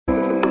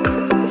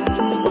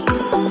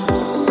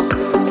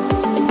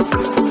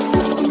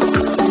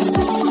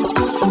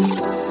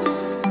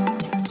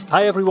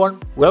Hi everyone,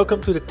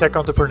 welcome to the Tech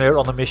Entrepreneur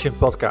on a Mission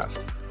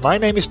podcast. My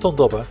name is Ton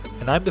Dobbe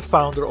and I'm the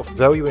founder of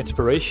Value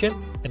Inspiration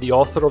and the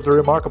author of The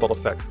Remarkable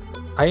Effect.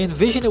 I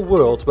envision a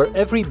world where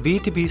every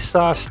B2B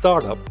SaaS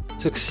startup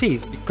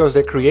succeeds because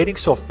they're creating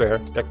software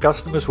that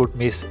customers would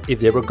miss if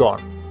they were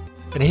gone.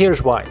 And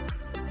here's why.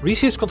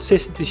 Research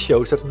consistently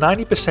shows that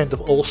 90% of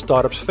all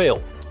startups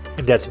fail,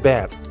 and that's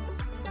bad.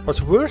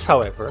 What's worse,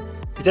 however,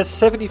 is that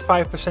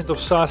 75% of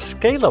SaaS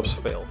scale-ups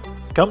fail,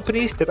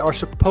 companies that are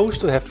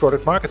supposed to have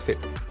product market fit.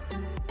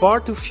 Far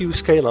too few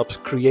scale-ups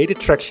create the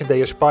traction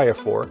they aspire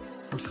for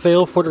and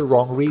fail for the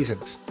wrong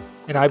reasons.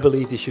 And I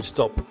believe this should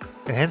stop.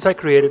 And hence I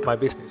created my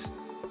business.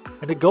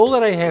 And the goal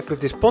that I have with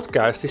this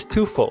podcast is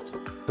twofold.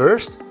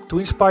 First, to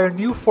inspire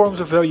new forms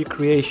of value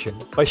creation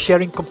by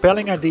sharing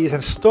compelling ideas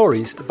and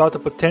stories about the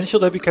potential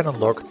that we can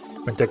unlock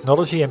when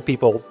technology and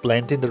people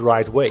blend in the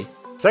right way.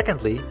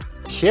 Secondly,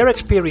 share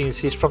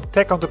experiences from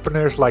tech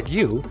entrepreneurs like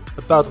you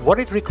about what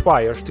it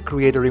requires to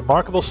create a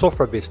remarkable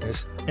software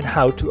business and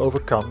how to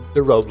overcome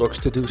the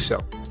roadblocks to do so.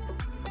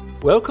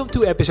 Welcome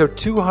to episode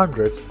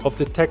 200 of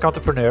the Tech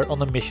Entrepreneur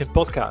on a Mission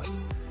podcast.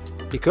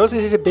 Because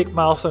this is a big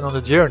milestone on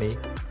the journey,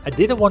 I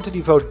didn't want to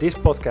devote this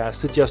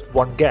podcast to just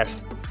one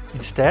guest.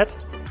 Instead,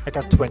 I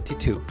got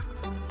 22.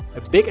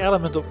 A big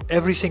element of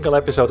every single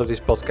episode of this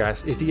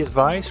podcast is the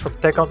advice from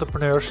tech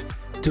entrepreneurs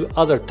to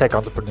other tech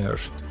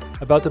entrepreneurs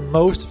about the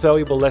most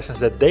valuable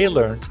lessons that they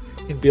learned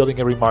in building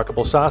a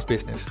remarkable SaaS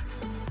business.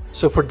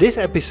 So for this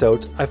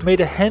episode, I've made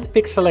a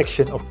hand-picked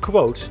selection of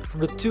quotes from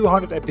the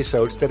 200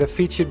 episodes that have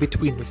featured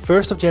between the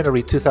 1st of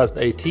January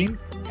 2018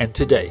 and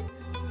today.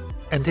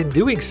 And in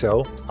doing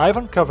so, I've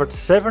uncovered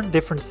 7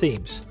 different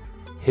themes.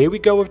 Here we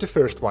go with the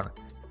first one.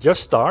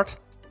 Just start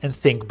and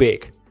think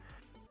big.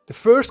 The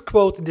first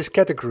quote in this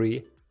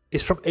category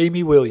is from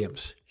Amy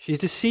Williams. She's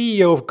the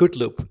CEO of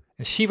Goodloop,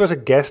 and she was a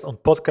guest on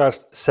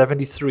podcast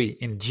 73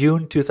 in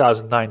June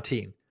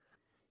 2019.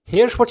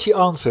 Here's what she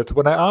answered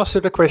when I asked her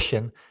the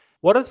question,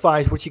 what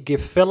advice would you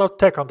give fellow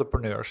tech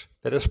entrepreneurs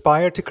that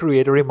aspire to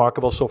create a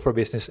remarkable software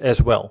business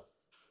as well?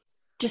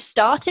 Just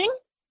starting?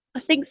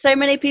 I think so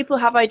many people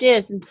have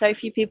ideas and so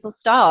few people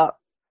start.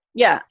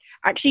 Yeah,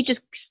 actually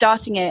just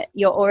starting it,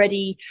 you're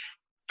already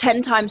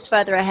 10 times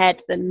further ahead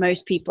than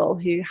most people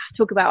who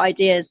talk about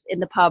ideas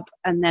in the pub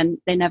and then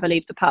they never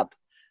leave the pub.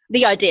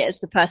 The idea is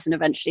the person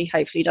eventually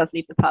hopefully does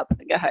leave the pub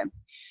and go home.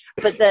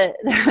 But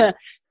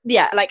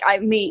I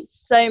meet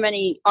so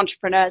many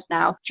entrepreneurs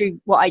now through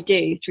what I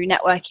do, through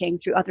networking,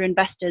 through other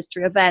investors,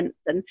 through events.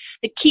 And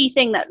the key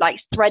thing that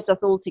threads us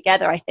all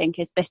together, I think,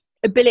 is this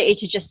ability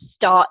to just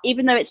start,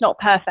 even though it's not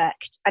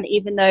perfect. And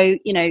even though,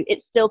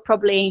 it's still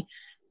probably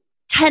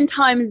 10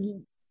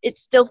 times, it's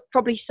still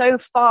probably so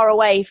far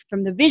away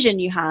from the vision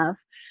you have.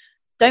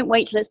 Don't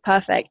wait till it's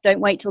perfect. Don't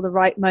wait till the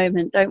right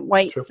moment. Don't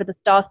wait for the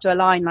stars to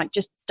align.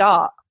 Just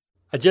start.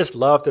 I just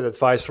love that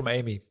advice from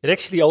Amy. It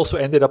actually also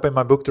ended up in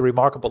my book, The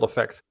Remarkable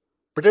Effect.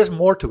 But there's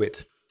more to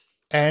it.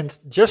 And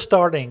just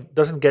starting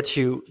doesn't get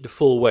you the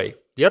full way.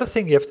 The other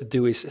thing you have to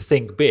do is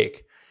think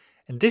big.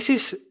 And this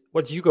is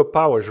what Hugo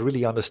Powers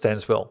really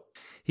understands well.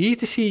 He's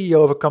the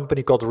CEO of a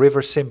company called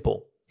River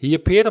Simple. He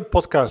appeared on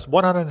podcast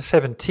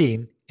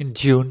 117 in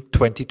June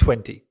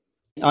 2020.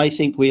 I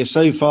think we are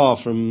so far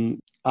from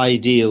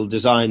ideal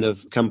design of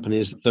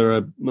companies. There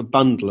are a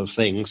bundle of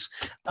things.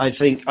 I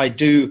think I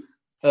do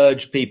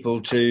urge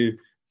people to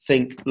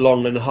think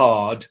long and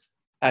hard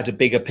at a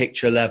bigger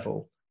picture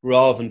level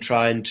rather than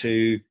trying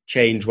to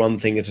change one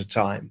thing at a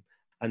time.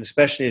 And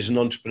especially as an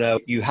entrepreneur,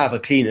 you have a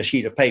cleaner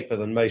sheet of paper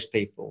than most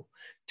people.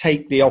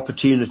 Take the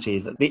opportunity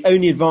that the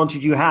only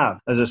advantage you have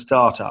as a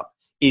startup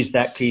is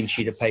that clean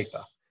sheet of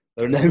paper.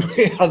 There are no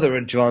other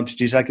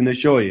advantages, I can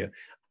assure you.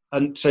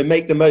 And so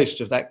make the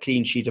most of that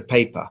clean sheet of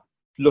paper.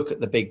 Look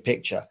at the big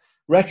picture.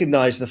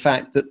 Recognize the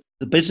fact that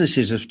the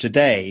businesses of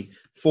today,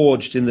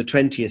 forged in the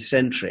 20th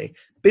century,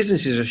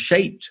 businesses are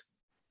shaped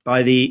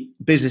by the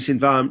business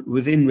environment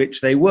within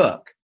which they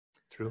work.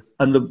 True.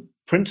 And the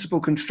principal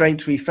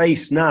constraints we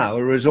face now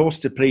are resource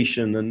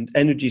depletion and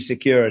energy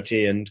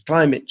security and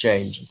climate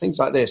change and things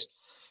like this.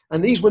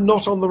 And these were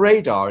not on the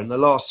radar in the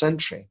last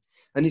century.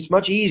 And it's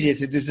much easier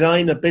to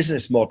design a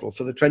business model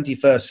for the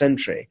 21st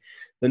century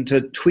than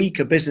to tweak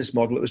a business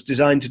model that was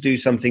designed to do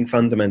something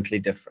fundamentally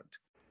different.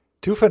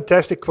 2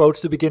 fantastic quotes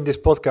to begin this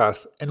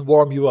podcast and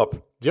warm you up.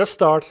 Just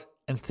start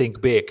and think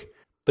big.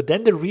 But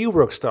then the real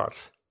work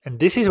starts. And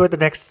this is where the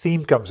next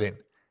theme comes in.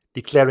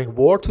 Declaring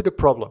war to the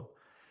problem.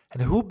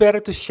 And who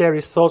better to share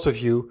his thoughts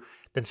with you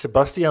than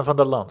Sebastian van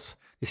der Lans,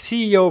 the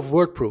CEO of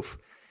WordProof.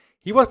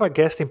 He was my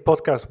guest in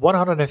podcast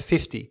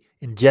 150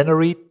 in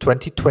January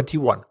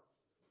 2021.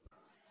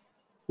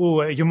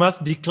 You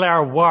must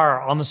declare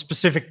war on a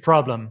specific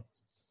problem.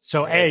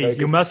 So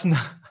you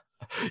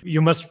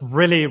must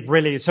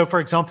really. So for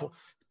example,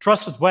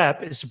 Trusted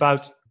Web is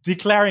about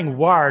declaring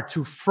war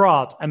to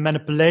fraud and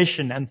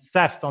manipulation and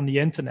theft on the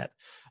internet.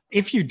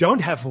 If you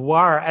don't have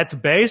war at the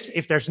base,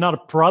 if there's not a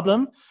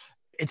problem,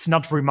 it's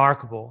not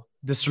remarkable.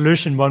 The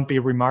solution won't be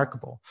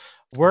remarkable.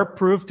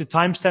 WordProof, the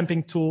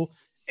timestamping tool,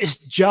 is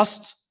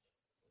just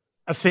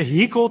a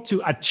vehicle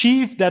to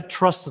achieve that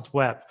trusted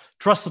web.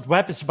 Trusted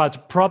Web is about the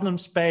problem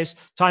space.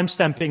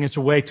 Timestamping is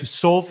a way to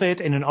solve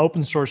it in an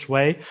open source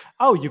way.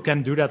 Oh, you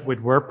can do that with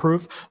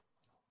WordProof.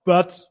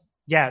 But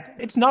yeah,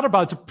 it's not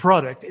about the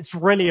product. It's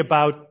really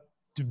about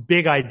the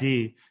big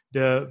idea.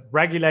 The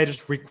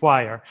regulators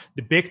require,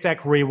 the big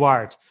tech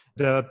reward,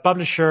 the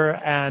publisher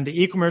and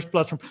the e-commerce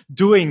platform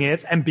doing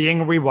it and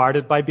being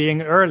rewarded by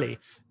being early,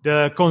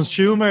 the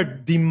consumer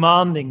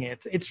demanding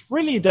it. It's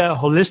really the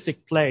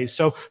holistic play.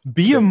 So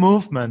be a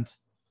movement.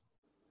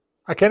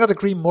 I cannot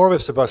agree more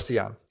with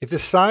Sebastian. If the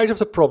size of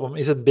the problem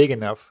isn't big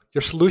enough,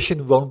 your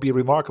solution won't be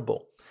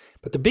remarkable.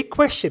 But the big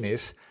question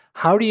is,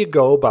 how do you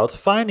go about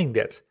finding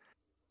that?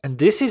 And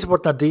this is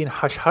what Nadine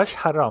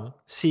Hashhash-Haram,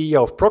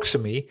 CEO of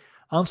Proximy,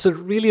 answered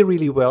really,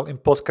 really well in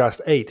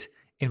podcast 8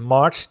 in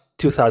March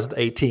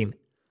 2018.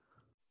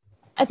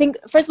 I think,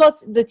 first of all,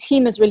 the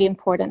team is really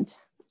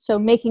important. So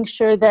making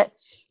sure that,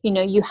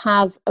 you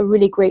have a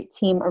really great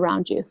team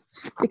around you.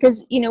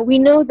 Because, we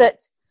know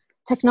that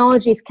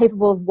technology is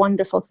capable of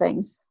wonderful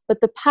things, but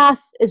the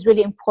path is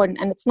really important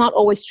and it's not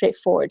always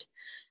straightforward.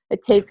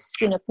 It takes,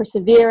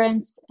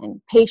 perseverance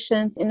and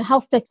patience. And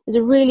health tech is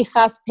a really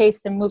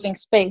fast-paced and moving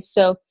space.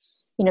 So,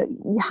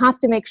 you have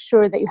to make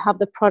sure that you have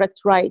the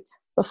product right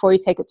before you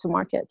take it to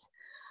market.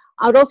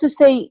 I would also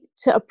say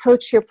to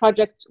approach your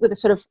project with a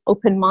sort of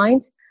open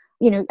mind,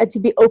 and to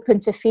be open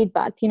to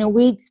feedback.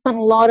 We spent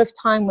a lot of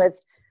time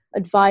with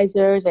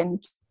advisors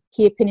and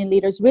key opinion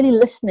leaders really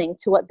listening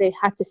to what they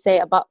had to say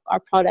about our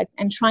product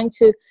and trying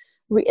to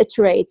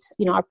reiterate,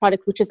 our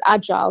product, which is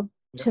agile,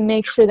 to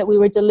make sure that we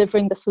were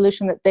delivering the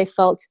solution that they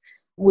felt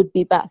would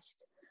be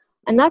best.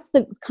 And that's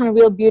the kind of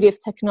real beauty of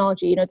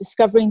technology,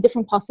 discovering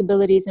different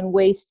possibilities and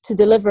ways to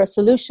deliver a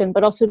solution,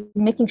 but also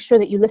making sure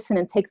that you listen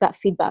and take that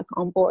feedback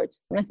on board.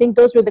 And I think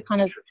those were the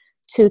kind of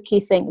two key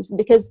things,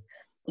 because,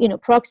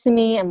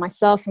 Proximy and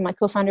myself and my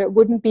co-founder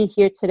wouldn't be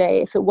here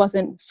today if it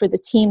wasn't for the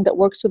team that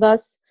works with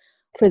us,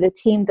 for the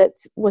team that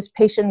was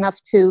patient enough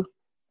to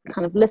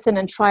kind of listen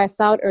and try us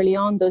out early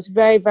on, those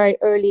very, very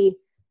early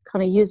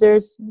kind of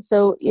users.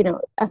 So,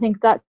 I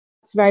think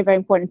that's very, very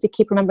important to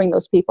keep remembering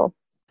those people.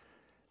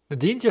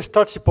 Nadine just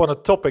touched upon a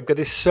topic that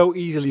is so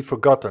easily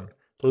forgotten,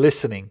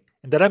 listening.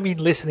 And that I mean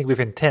listening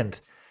with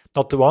intent,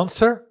 not to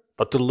answer,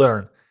 but to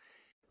learn.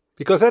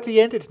 Because at the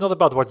end, it's not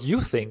about what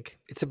you think,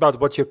 it's about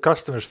what your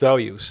customers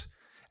values.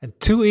 And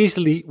too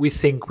easily, we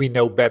think we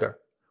know better.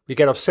 We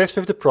get obsessed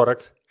with the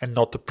product and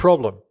not the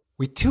problem.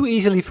 We too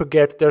easily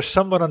forget there's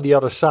someone on the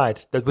other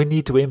side that we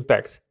need to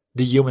impact,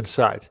 the human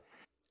side.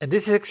 And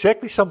this is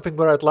exactly something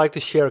where I'd like to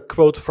share a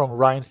quote from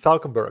Ryan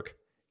Falkenberg.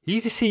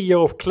 He's the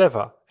CEO of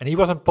Clever, and he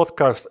was on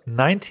podcast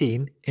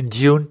 19 in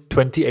June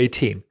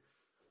 2018.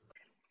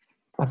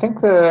 I think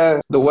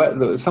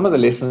some of the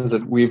lessons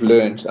that we've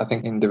learned, I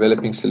think, in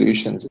developing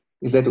solutions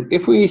is that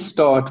if we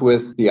start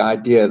with the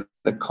idea,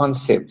 the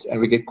concept,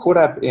 and we get caught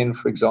up in,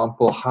 for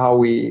example, how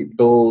we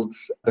build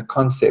the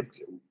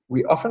concept,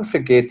 we often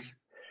forget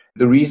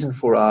the reason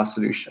for our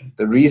solution,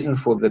 the reason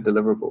for the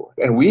deliverable.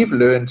 And we've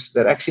learned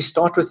that actually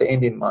start with the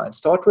end in mind,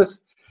 start with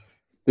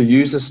the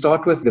user,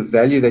 start with the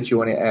value that you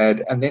want to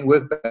add, and then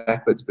work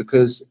backwards.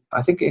 Because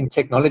I think in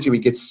technology, we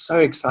get so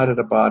excited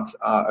about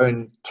our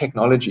own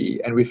technology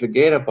and we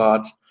forget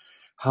about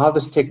how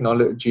this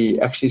technology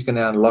actually is going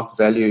to unlock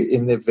value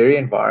in the very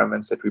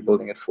environments that we're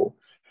building it for.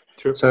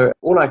 True. So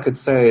all I could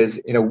say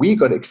is, we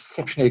got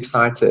exceptionally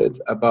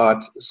excited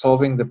about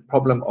solving the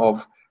problem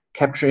of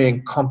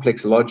capturing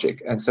complex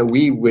logic. And so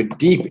we were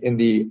deep in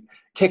the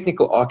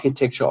technical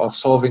architecture of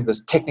solving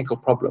this technical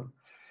problem.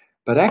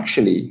 But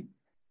actually,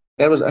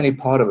 that was only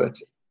part of it.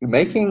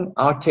 Making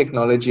our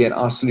technology and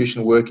our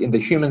solution work in the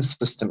human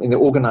system, in the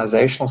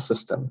organizational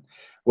system,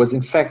 was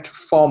in fact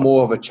far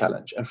more of a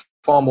challenge and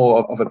far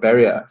more of a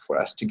barrier for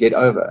us to get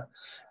over.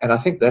 And I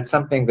think that's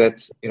something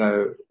that,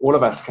 all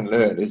of us can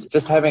learn, is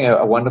just having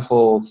a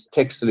wonderful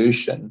tech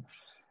solution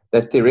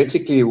that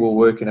theoretically will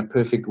work in a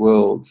perfect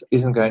world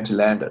isn't going to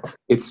land it.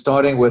 It's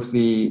starting with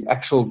the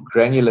actual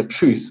granular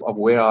truth of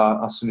where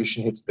our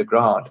solution hits the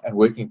ground and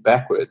working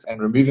backwards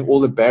and removing all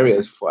the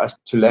barriers for us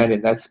to land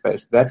in that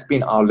space. That's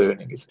been our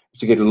learning, is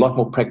to get a lot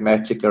more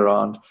pragmatic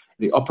around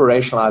the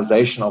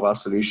operationalization of our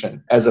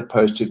solution as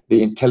opposed to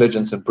the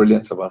intelligence and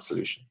brilliance of our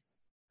solution.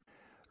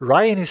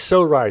 Ryan is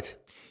so right.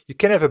 You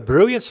can have a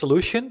brilliant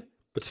solution,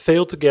 but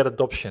fail to get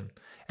adoption.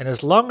 And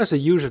as long as the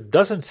user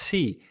doesn't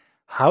see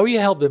how you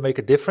help them make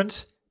a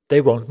difference,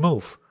 they won't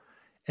move.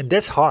 And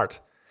that's hard.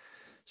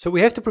 So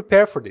we have to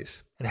prepare for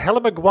this. And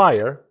Helen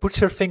Maguire puts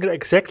her finger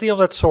exactly on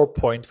that sore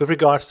point with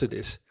regards to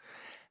this.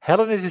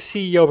 Helen is the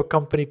CEO of a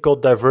company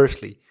called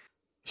Diversely.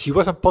 She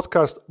was on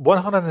podcast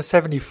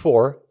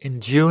 174 in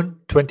June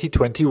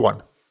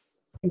 2021.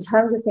 In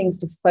terms of things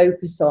to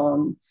focus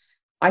on,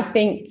 I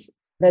think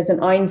there's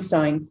an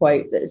Einstein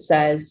quote that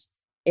says,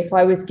 if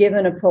I was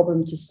given a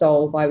problem to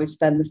solve, I would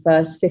spend the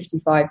first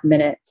 55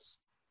 minutes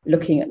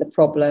looking at the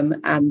problem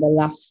and the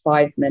last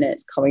 5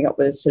 minutes coming up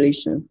with a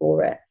solution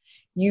for it.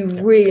 You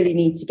really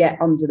need to get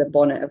under the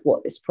bonnet of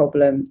what this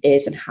problem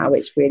is and how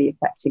it's really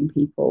affecting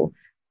people.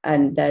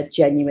 and their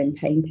genuine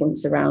pain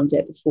points around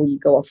it before you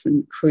go off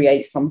and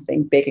create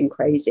something big and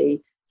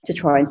crazy to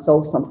try and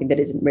solve something that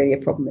isn't really a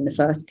problem in the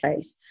first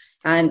place.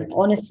 And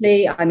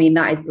honestly, I mean,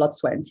 that is blood,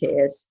 sweat and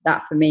tears.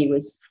 That for me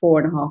was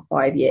 4.5,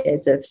 5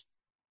 years of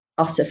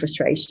utter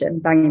frustration,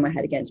 banging my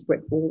head against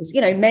brick walls,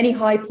 many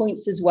high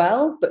points as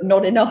well, but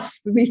not enough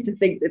for me to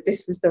think that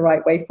this was the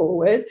right way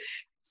forward.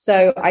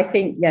 So I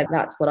think,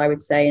 that's what I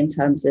would say in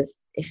terms of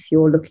if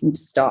you're looking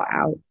to start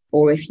out,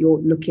 or if you're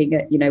looking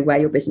at, where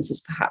your business is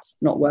perhaps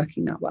not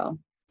working that well.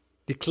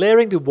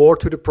 Declaring the war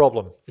to the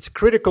problem. It's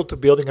critical to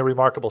building a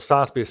remarkable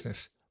SaaS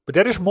business. But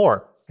there is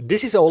more, and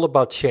this is all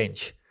about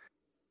change.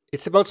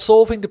 It's about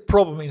solving the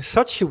problem in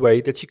such a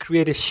way that you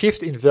create a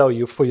shift in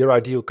value for your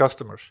ideal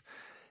customers.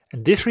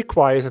 And this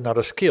requires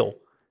another skill,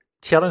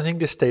 challenging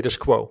the status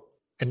quo.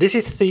 And this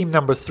is theme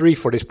number 3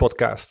 for this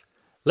podcast.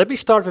 Let me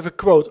start with a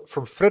quote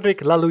from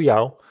Frédéric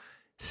Laloyau,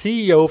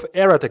 CEO of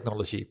Era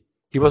Technology.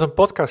 He was on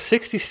podcast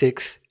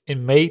 66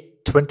 in May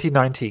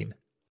 2019.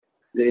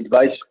 The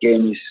advice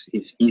game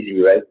is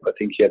easy, right? I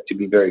think you have to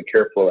be very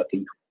careful. I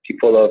think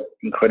people are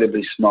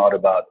incredibly smart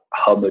about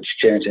how much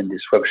change and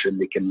disruption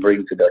they can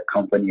bring to their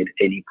company at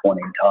any point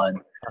in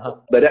time.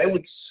 But I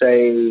would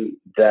say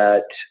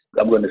that,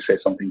 I'm going to say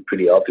something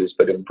pretty obvious,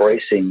 but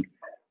embracing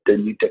the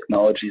new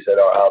technologies that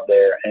are out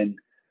there and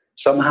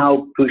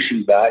somehow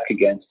pushing back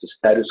against the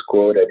status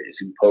quo that is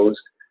imposed,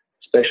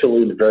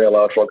 especially in a very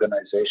large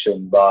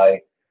organization, by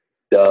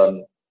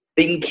the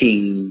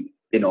thinking,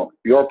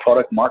 you're a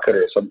product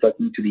marketer, so I'm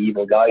talking to the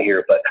evil guy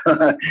here, but,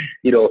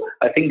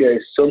 I think there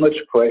is so much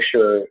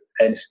pressure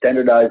and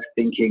standardized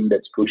thinking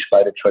that's pushed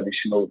by the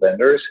traditional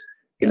vendors.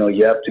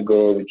 You have to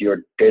go with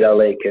your data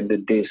lake and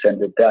the this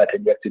and the that,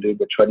 and you have to do it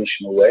the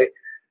traditional way.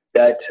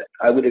 That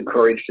I would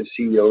encourage the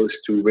CEOs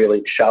to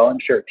really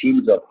challenge their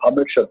teams of how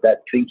much of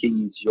that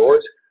thinking is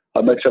yours,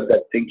 how much of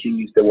that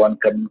thinking is the one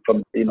coming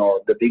from,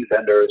 the big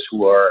vendors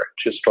who are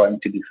just trying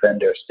to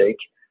defend their stake.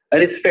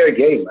 And it's fair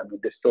game. I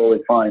mean, it's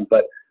totally fine.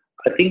 But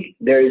I think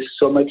there is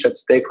so much at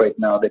stake right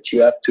now that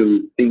you have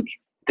to think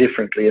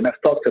differently. And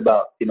I've talked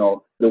about,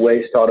 the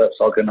way startups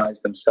organize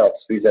themselves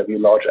vis-a-vis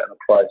large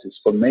enterprises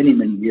for many,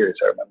 many years.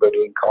 I remember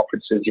doing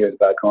conferences years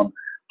back on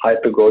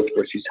hyper-growth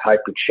versus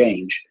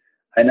hyper-change.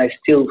 And I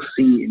still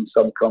see in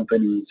some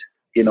companies,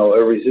 a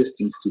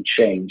resistance to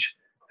change.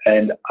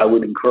 And I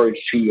would encourage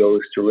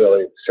CEOs to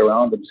really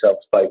surround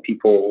themselves by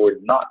people who are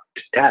not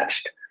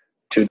attached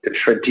to the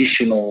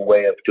traditional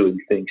way of doing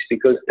things.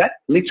 Because that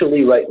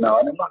literally right now,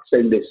 and I'm not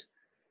saying this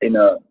in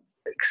a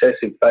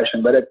excessive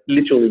fashion, but it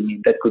literally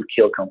means that could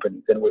kill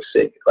companies. And we're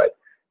sick, right?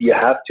 You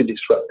have to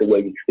disrupt the way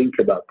you think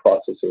about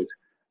processes,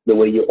 the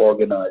way you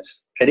organize.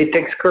 And it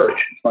takes courage.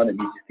 It's not an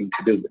easy thing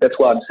to do. But that's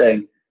why I'm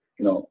saying,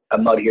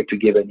 I'm not here to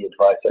give any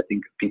advice. I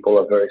think people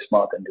are very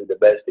smart and do the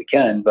best they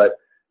can, but,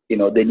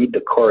 they need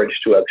the courage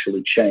to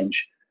actually change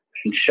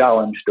and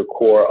challenge the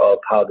core of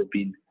how they've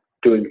been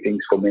doing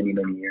things for many,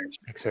 many years.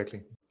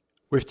 Exactly.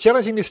 With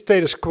challenging the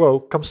status quo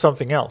comes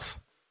something else.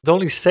 Not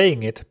only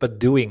saying it, but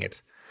doing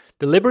it.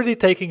 Deliberately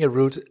taking a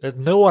route that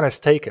no one has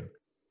taken.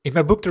 In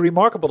my book, The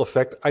Remarkable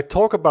Effect, I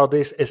talk about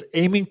this as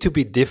aiming to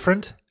be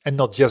different and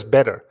not just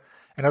better.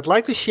 And I'd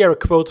like to share a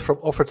quote from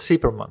Offert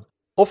Sieperman.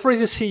 Offer is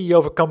the CEO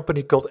of a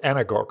company called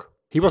Anagog.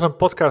 He was on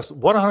podcast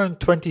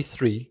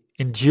 123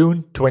 in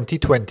June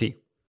 2020.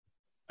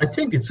 I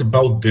think it's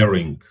about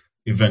daring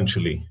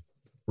eventually,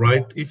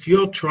 right? If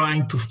you're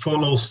trying to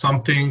follow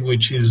something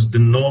which is the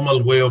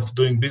normal way of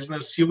doing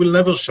business, you will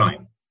never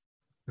shine.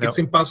 No. It's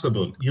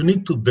impossible. You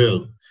need to dare.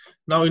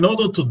 Now, in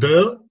order to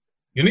dare,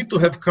 you need to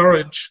have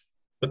courage,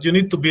 but you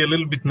need to be a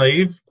little bit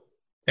naive.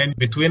 And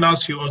between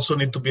us, you also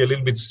need to be a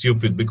little bit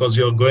stupid because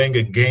you're going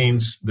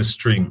against the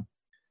stream.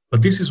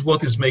 But this is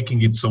what is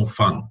making it so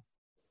fun.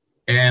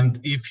 And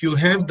if you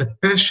have the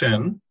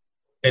passion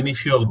and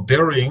if you're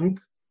daring,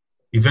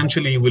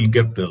 eventually you will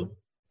get there.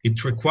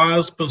 It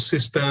requires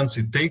persistence.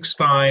 It takes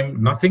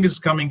time. Nothing is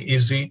coming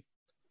easy.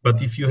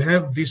 But if you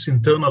have this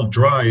internal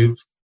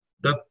drive,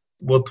 that's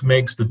what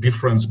makes the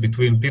difference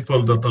between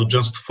people that are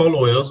just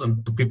followers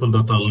and the people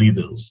that are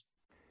leaders.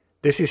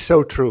 This is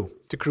so true.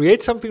 To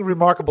create something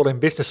remarkable in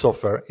business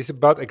software is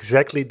about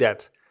exactly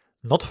that.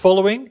 Not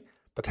following,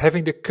 but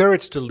having the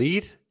courage to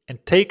lead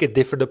and take a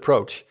different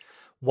approach.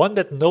 One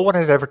that no one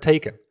has ever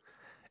taken.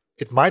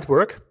 It might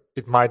work,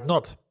 it might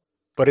not.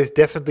 But it's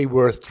definitely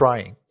worth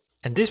trying.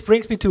 And this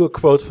brings me to a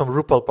quote from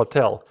Rupal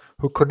Patel,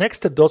 who connects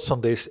the dots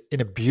on this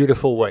in a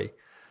beautiful way.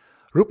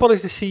 Rupal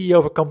is the CEO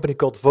of a company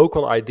called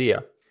Vocal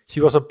Idea.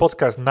 She was on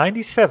podcast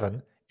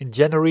 97 in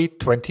January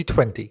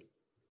 2020.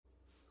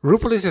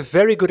 Rupal is a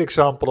very good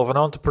example of an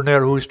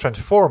entrepreneur who is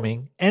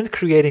transforming and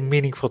creating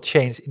meaningful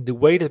change in the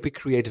way that we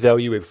create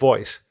value with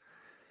voice.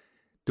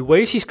 The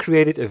way she's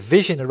created a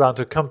vision around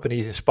her company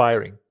is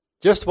inspiring.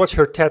 Just watch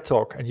her TED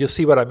Talk and you'll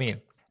see what I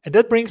mean. And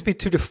that brings me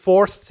to the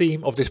fourth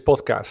theme of this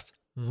podcast,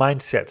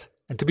 mindset.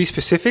 And to be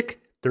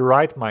specific, the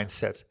right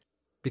mindset.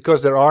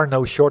 Because there are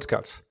no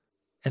shortcuts.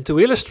 And to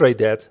illustrate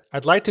that,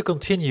 I'd like to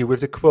continue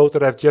with the quote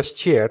that I've just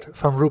shared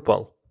from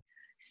Rupal.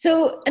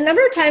 So a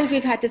number of times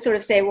we've had to sort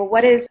of say, well,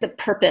 what is the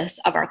purpose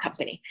of our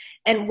company?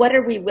 And what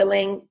are we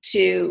willing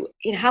to,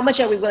 how much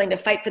are we willing to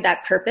fight for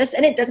that purpose?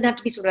 And it doesn't have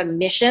to be sort of a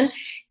mission.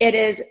 It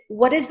is,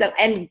 what is the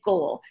end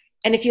goal?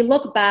 And if you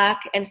look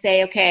back and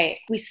say, okay,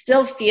 we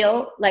still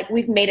feel like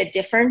we've made a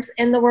difference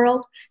in the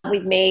world,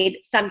 we've made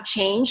some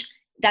change,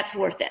 that's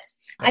worth it.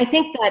 I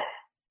think that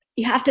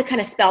you have to kind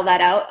of spell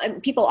that out.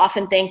 And people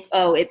often think,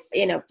 oh, it's,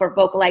 for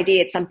Vocal ID,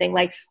 it's something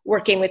like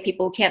working with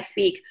people who can't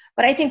speak.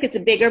 But I think it's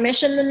a bigger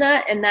mission than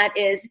that. And that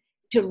is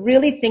to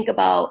really think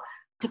about,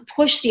 to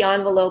push the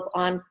envelope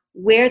on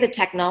where the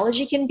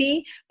technology can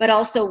be, but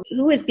also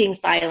who is being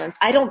silenced.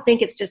 I don't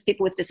think it's just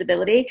people with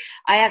disability.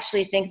 I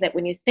actually think that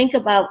when you think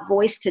about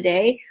voice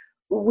today,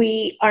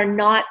 we are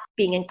not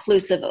being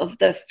inclusive of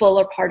the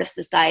fuller part of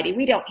society.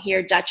 We don't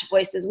hear Dutch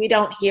voices. We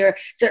don't hear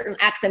certain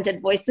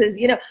accented voices.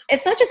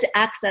 It's not just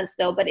accents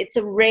though, but it's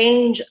a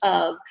range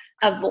of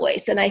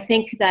voice. And I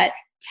think that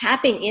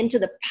tapping into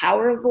the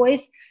power of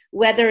voice,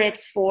 whether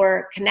it's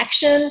for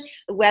connection,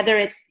 whether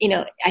it's,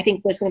 I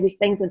think there's going to be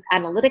things with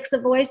analytics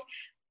of voice.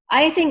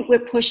 I think we're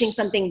pushing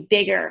something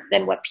bigger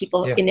than what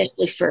people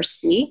initially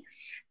first see.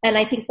 And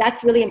I think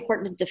that's really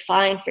important to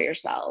define for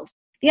yourselves.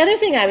 The other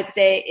thing I would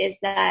say is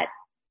that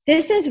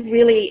this is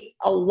really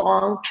a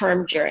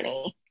long-term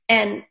journey.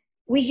 And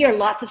we hear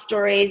lots of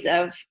stories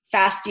of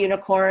fast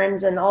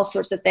unicorns and all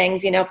sorts of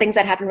things, things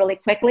that happen really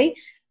quickly.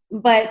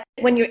 But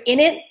when you're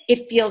in it,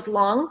 it feels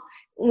long.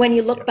 When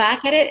you look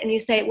back at it and you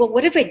say, well,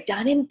 what have I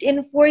done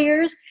in 4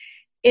 years?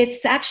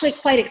 It's actually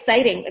quite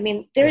exciting. I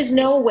mean, there's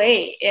no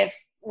way if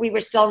we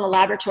were still in the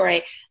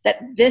laboratory that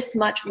this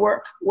much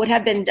work would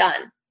have been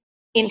done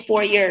in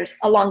 4 years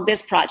along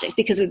this project,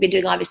 because we've been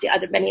doing obviously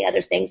many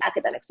other things,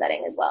 academic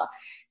setting as well.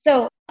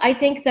 So I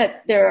think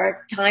that there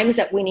are times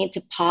that we need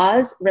to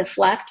pause,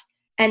 reflect,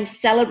 and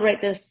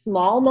celebrate the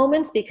small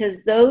moments,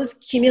 because those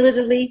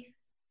cumulatively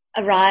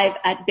arrive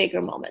at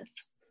bigger moments.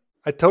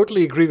 I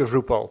totally agree with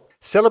Rupal.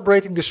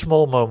 Celebrating the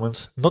small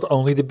moments, not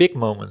only the big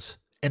moments,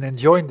 and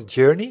enjoying the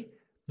journey,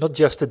 not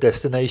just the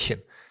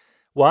destination.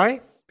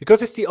 Why?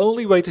 Because it's the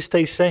only way to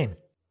stay sane.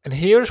 And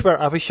here's where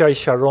Avishai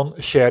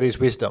Sharon shared his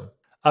wisdom.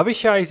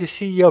 Avishai is the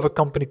CEO of a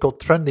company called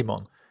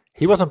Trendimon.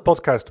 He was on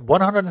podcast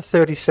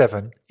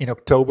 137 in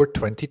October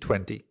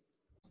 2020.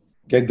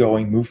 Get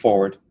going, move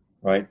forward,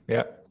 right?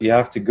 Yeah. You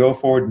have to go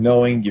forward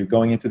knowing you're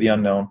going into the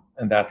unknown,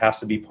 and that has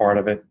to be part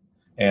of it.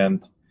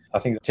 And I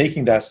think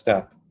taking that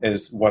step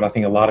is what I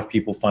think a lot of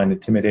people find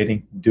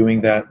intimidating,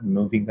 doing that,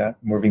 moving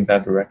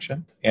that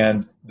direction.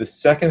 And the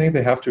second thing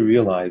they have to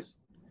realize,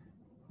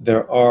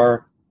 there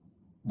are,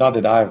 not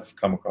that I've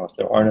come across,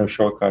 there are no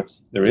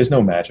shortcuts. There is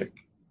no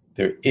magic.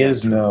 There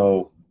is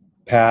no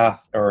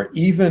path or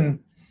even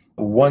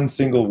one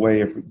single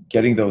way of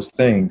getting those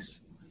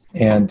things.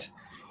 And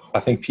I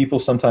think people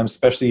sometimes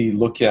especially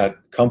look at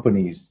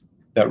companies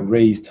that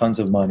raise tons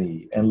of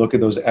money and look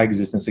at those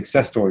exits and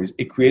success stories.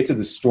 It creates a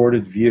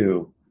distorted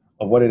view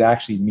of what it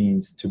actually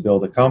means to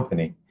build a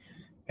company.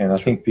 And I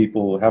think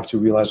people have to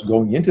realize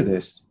going into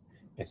this,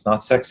 it's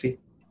not sexy.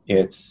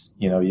 It's,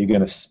 you're going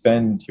to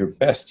spend your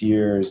best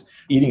years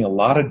eating a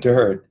lot of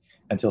dirt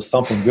until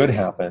something good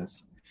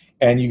happens.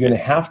 And you're going to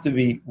have to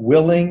be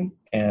willing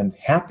and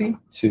happy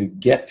to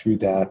get through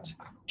that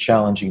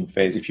challenging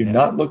phase. If you're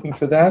not looking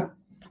for that,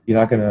 you're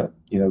not going to,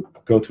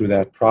 go through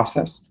that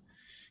process.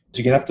 So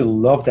you're going to have to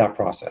love that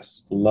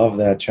process, love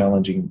that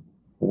challenging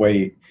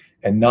way,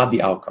 and not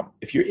the outcome.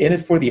 If you're in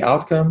it for the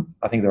outcome,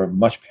 I think there are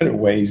much better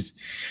ways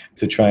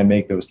to try and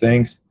make those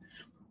things.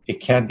 It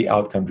can't be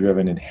outcome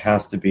driven. It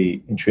has to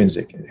be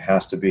intrinsic. It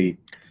has to be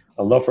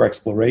a love for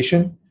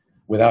exploration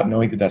without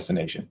knowing the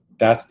destination.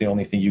 That's the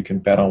only thing you can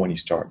bet on when you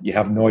start. You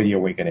have no idea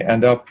where you're going to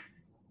end up.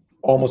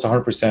 Almost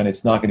 100%,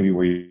 it's not going to be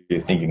where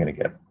you think you're going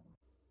to get.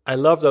 I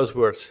love those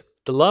words.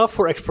 The love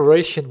for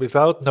exploration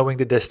without knowing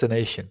the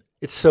destination.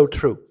 It's so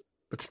true.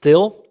 But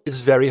still,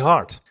 it's very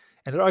hard.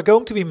 And there are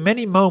going to be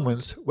many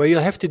moments where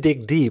you'll have to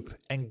dig deep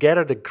and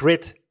gather the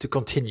grit to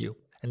continue.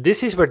 And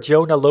this is where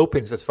Jonah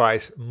Lopin's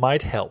advice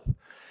might help.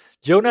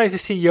 Jonah is the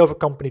CEO of a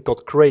company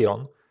called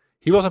Crayon.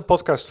 He was on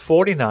podcast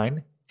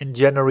 49 in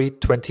January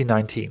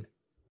 2019.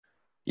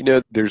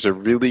 There's a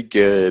really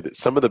good,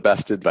 some of the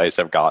best advice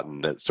I've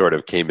gotten that sort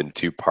of came in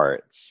two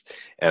parts,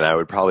 and I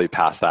would probably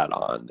pass that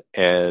on.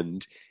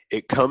 And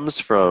it comes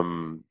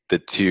from the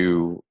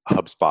two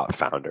HubSpot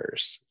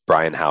founders,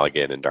 Brian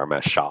Halligan and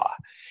Dharmesh Shah.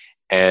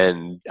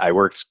 And I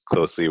worked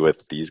closely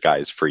with these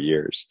guys for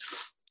years.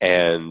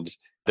 And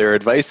their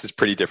advice is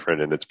pretty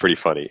different, and it's pretty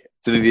funny.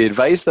 So the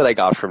advice that I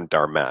got from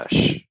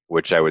Dharmesh,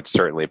 which I would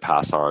certainly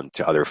pass on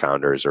to other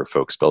founders or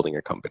folks building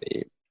a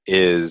company,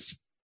 is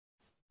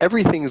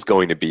everything's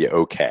going to be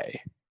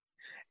okay.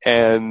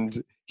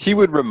 And he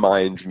would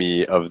remind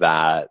me of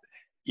that,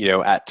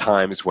 at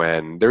times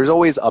when there's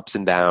always ups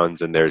and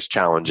downs and there's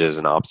challenges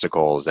and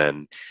obstacles.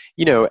 And,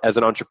 as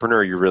an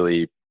entrepreneur, you're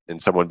really,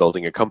 and someone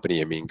building a company,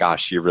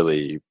 you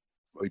really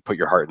put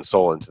your heart and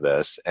soul into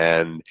this.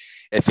 And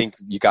I think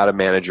you got to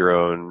manage your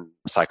own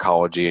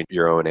psychology and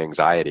your own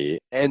anxiety.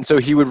 And so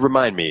he would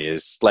remind me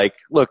is like,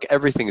 look,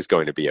 everything is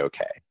going to be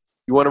okay.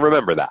 You want to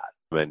remember that.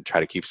 and try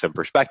to keep some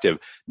perspective.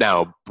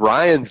 Now,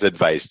 Brian's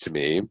advice to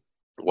me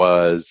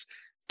was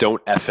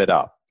don't F it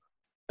up.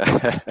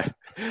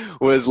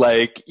 Was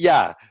like,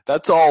 yeah,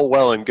 that's all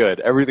well and good.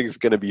 Everything's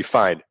going to be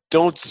fine.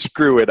 Don't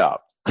screw it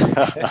up.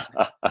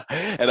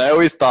 And I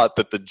always thought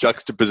that the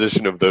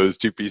juxtaposition of those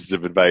two pieces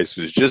of advice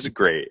was just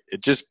great.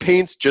 It just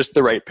paints just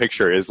the right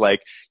picture. Is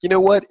like, you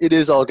know what? It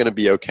is all going to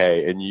be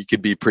okay. And you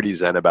could be pretty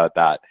zen about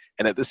that.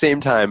 And at the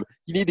same time,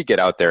 you need to get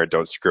out there and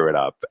don't screw it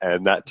up.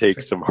 And that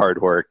takes some hard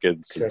work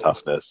and some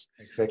toughness.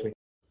 Exactly.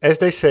 As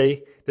they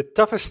say, the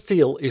toughest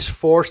steel is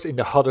forged in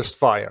the hottest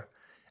fire.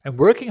 And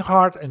working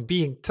hard and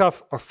being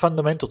tough are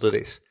fundamental to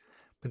this.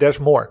 But there's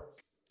more.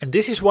 And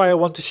this is why I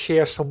want to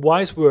share some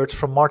wise words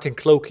from Martin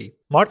Clokey.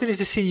 Martin is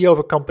the CEO of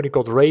a company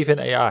called Raven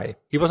AI.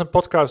 He was on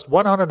podcast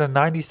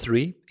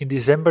 193 in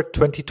December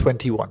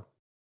 2021.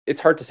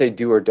 It's hard to say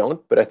do or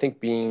don't, but I think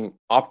being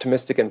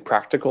optimistic and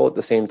practical at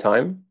the same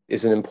time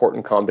is an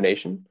important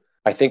combination.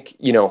 I think,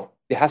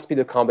 it has to be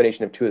the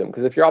combination of two of them,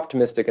 because if you're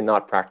optimistic and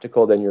not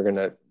practical, then you're going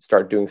to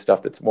start doing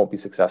stuff that won't be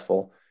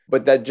successful.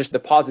 But that just the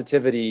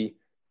positivity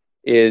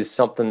is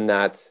something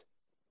that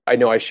I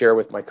know I share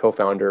with my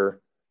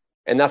co-founder.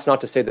 And that's not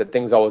to say that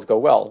things always go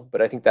well,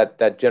 but I think that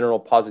that general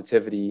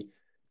positivity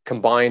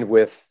combined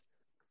with,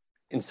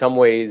 in some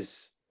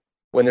ways,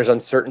 when there's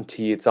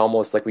uncertainty, it's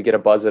almost like we get a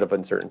buzz out of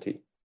uncertainty.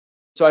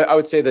 So I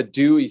would say that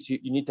you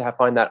need to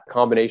find that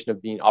combination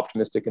of being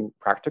optimistic and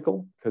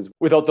practical, because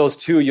without those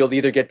two, you'll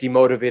either get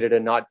demotivated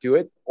and not do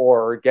it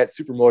or get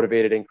super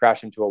motivated and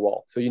crash into a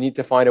wall. So you need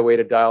to find a way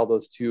to dial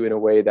those two in a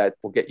way that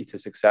will get you to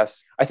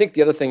success. I think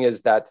the other thing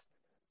is that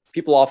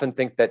people often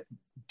think that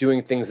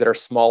doing things that are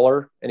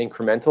smaller and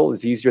incremental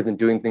is easier than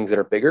doing things that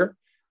are bigger.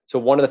 So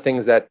one of the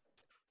things that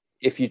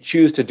if you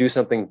choose to do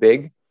something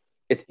big,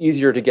 it's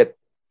easier to get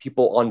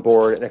people on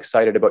board and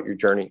excited about your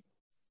journey.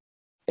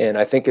 And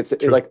I think it's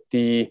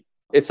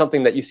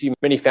something that you see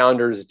many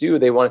founders do.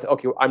 They want to,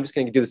 okay, I'm just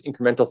going to do this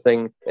incremental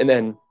thing and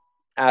then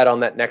add on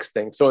that next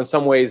thing. So in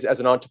some ways, as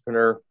an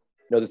entrepreneur,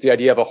 there's the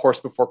idea of a horse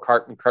before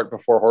cart and cart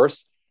before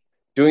horse.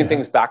 Doing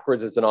things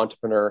backwards as an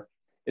entrepreneur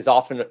is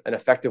often an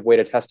effective way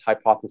to test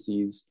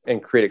hypotheses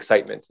and create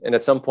excitement. And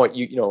at some point,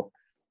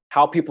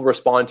 how people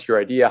respond to your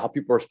idea, how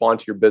people respond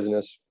to your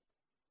business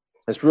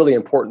is really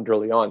important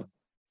early on.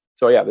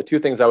 So yeah, the two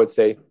things I would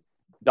say,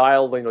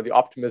 dial, the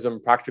optimism,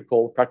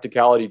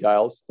 practicality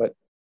dials, but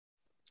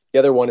the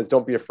other one is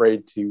don't be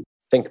afraid to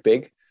think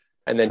big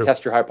and then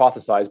test your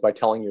hypothesis by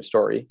telling your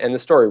story. And the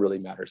story really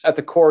matters. At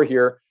the core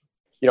here,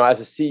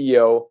 as a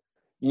CEO,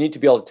 you need to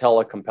be able to tell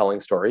a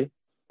compelling story.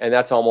 And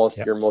that's almost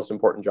your most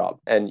important job.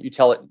 And you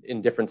tell it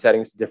in different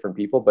settings to different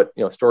people, but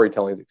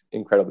storytelling is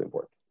incredibly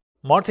important.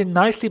 Martin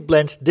nicely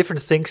blends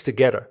different things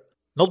together.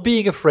 Not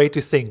being afraid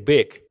to think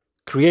big,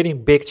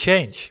 creating big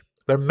change,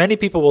 where many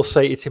people will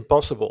say it's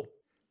impossible.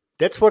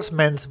 That's what's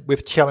meant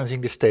with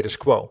challenging the status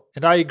quo.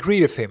 And I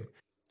agree with him.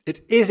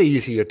 It is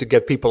easier to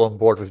get people on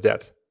board with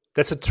that.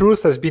 That's a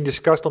truth that has been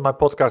discussed on my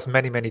podcast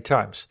many, many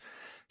times.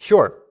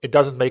 Sure, it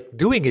doesn't make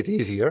doing it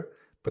easier,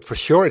 but for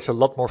sure it's a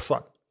lot more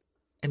fun.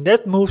 And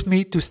that moves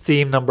me to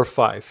theme number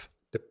 5,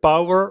 the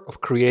power of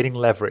creating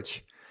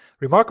leverage.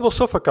 Remarkable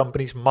software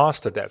companies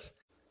master that.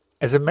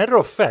 As a matter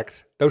of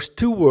fact, those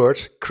two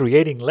words,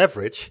 creating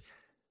leverage,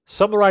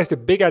 summarize the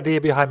big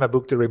idea behind my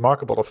book, The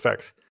Remarkable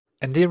Effect.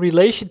 And in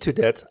relation to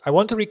that, I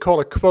want to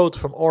recall a quote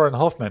from Auren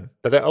Hoffman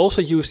that I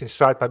also used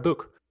inside my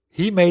book.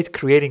 He made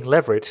creating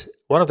leverage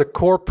one of the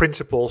core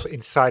principles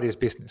inside his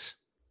business.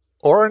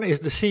 Auren is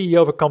the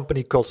CEO of a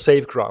company called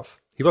SafeGraph.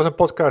 He was on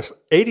podcast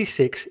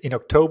 86 in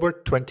October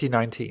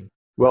 2019.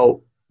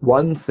 Well,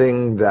 one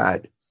thing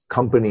that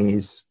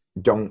companies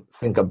don't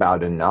think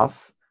about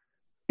enough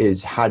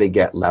is how to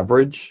get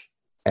leverage.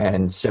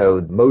 And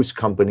so most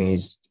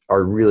companies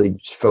are really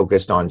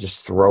focused on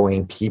just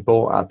throwing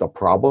people at the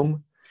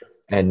problem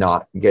and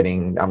not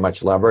getting that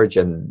much leverage.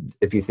 And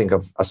if you think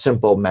of a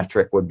simple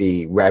metric would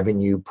be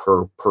revenue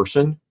per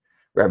person,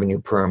 revenue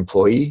per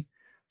employee.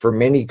 For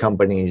many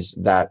companies,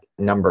 that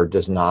number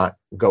does not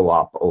go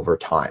up over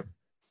time.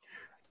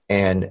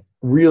 And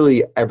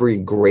really every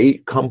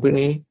great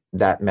company,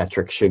 that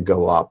metric should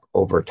go up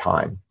over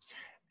time.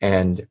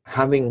 And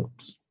having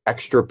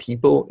extra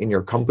people in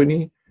your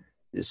company,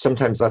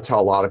 sometimes that's how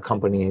a lot of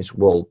companies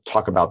will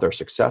talk about their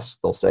success.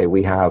 They'll say,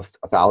 we have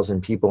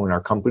 1,000 people in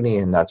our company,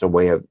 and that's a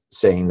way of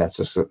saying that's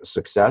a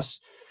success.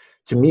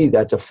 To me,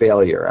 that's a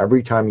failure.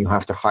 Every time you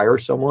have to hire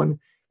someone,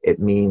 it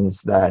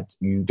means that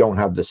you don't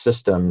have the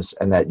systems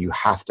and that you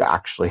have to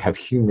actually have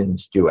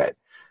humans do it.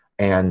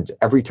 And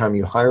every time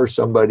you hire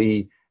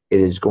somebody, it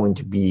is going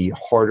to be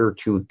harder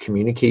to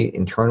communicate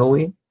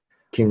internally.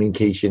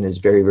 Communication is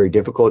very, very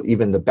difficult.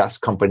 Even the best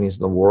companies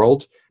in the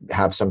world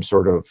have some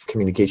sort of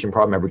communication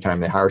problem every time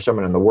they hire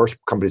someone. And the worst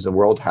companies in the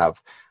world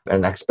have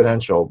an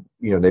exponential,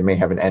 they may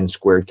have an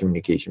n-squared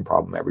communication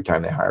problem every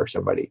time they hire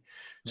somebody.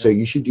 Yes. So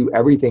you should do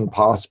everything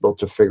possible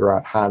to figure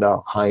out how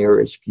to hire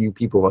as few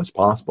people as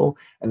possible.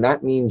 And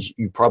that means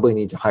you probably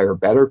need to hire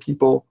better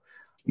people.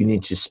 You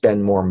need to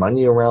spend more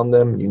money around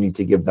them. You need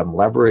to give them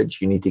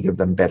leverage. You need to give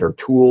them better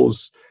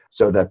tools.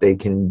 so that they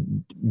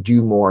can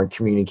do more and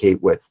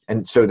communicate with.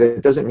 And so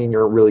that doesn't mean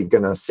you're really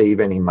going to save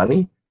any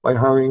money by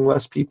hiring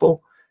less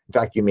people. In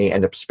fact, you may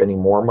end up spending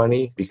more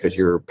money because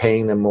you're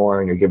paying them more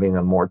and you're giving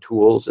them more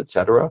tools,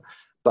 etc.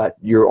 But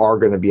you are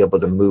going to be able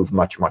to move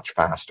much, much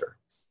faster.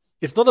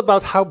 It's not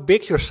about how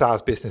big your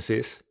SaaS business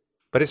is,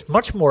 but it's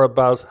much more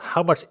about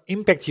how much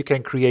impact you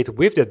can create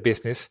with that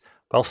business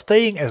while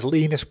staying as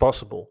lean as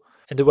possible.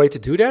 And the way to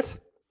do that?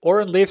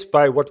 Oren lives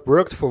by what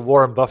worked for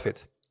Warren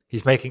Buffett.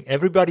 He's making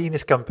everybody in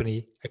his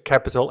company a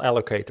capital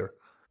allocator.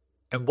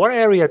 And one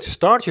area to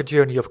start your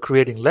journey of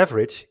creating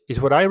leverage is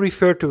what I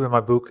refer to in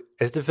my book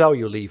as the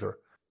value lever.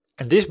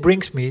 And this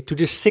brings me to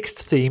the sixth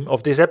theme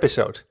of this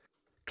episode: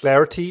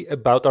 clarity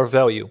about our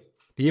value.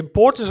 The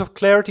importance of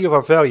clarity of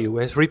our value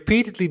has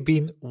repeatedly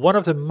been one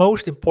of the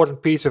most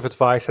important pieces of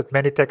advice that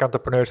many tech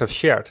entrepreneurs have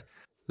shared.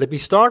 Let me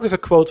start with a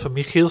quote from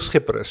Michiel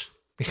Schipperes.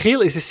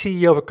 Michiel is the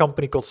CEO of a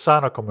company called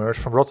Sana Commerce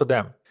from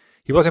Rotterdam.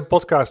 He was in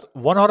podcast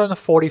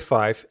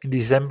 145 in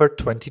December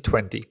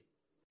 2020.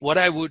 What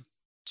I would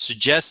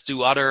suggest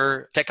to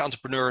other tech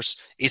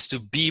entrepreneurs is to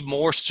be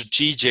more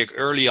strategic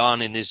early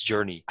on in this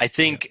journey. I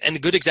think, and a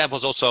good example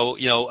is also,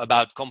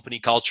 about company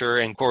culture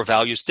and core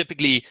values.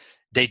 Typically,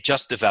 they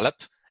just develop.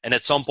 And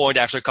at some point,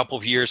 after a couple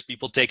of years,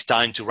 people take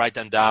time to write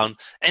them down.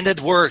 And that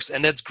works,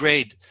 and that's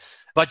great.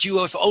 But you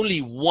have only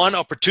one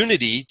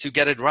opportunity to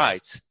get it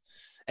right.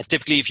 And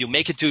typically, if you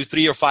make it to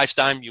 3 or 5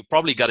 times, you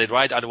probably got it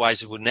right.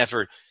 Otherwise, it would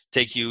never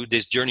take you,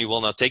 this journey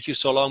will not take you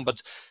so long.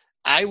 But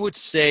I would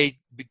say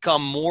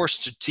become more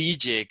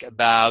strategic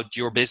about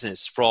your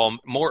business from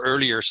more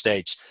earlier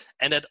stage.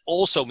 And that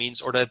also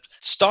means, or that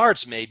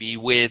starts maybe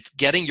with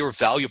getting your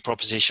value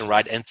proposition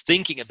right and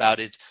thinking about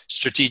it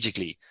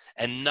strategically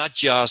and not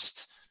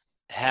just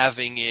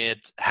having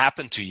it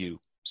happen to you,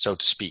 so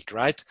to speak,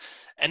 right?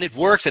 And it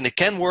works and it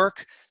can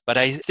work, but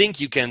I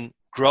think you can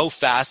grow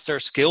faster,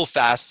 scale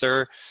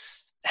faster,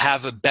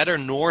 have a better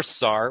North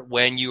Star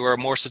when you are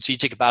more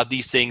strategic about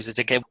these things. It's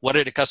okay, what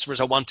are the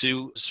customers I want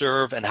to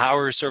serve and how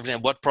are we serving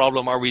them? What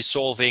problem are we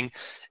solving?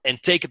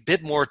 And take a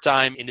bit more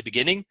time in the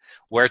beginning,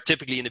 where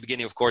typically in the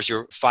beginning, of course,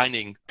 you're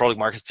finding product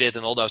market fit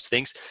and all those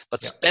things,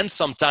 but spend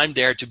some time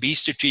there to be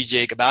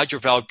strategic about your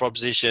value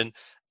proposition,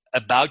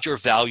 about your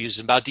values,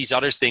 about these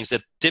other things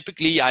that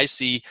typically I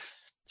see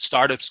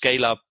startup,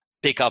 scale up,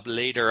 pick up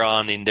later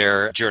on in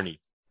their journey.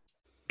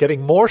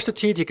 Getting more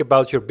strategic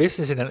about your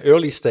business in an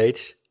early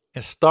stage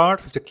and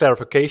start with the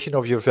clarification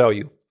of your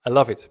value. I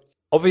love it.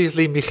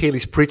 Obviously, Michiel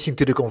is preaching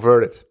to the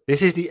converted.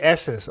 This is the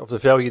essence of the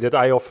value that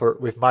I offer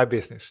with my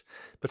business.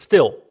 But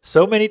still,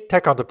 so many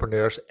tech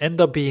entrepreneurs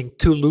end up being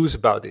too loose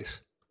about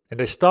this. And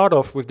they start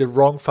off with the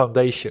wrong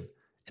foundation.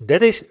 And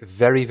that is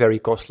very, very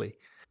costly.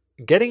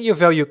 Getting your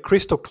value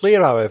crystal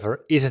clear,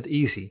 however, isn't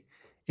easy.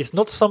 It's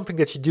not something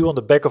that you do on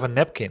the back of a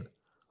napkin,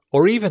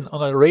 or even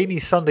on a rainy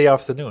Sunday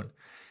afternoon.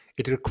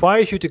 It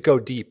requires you to go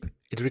deep.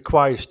 It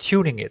requires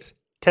tuning it,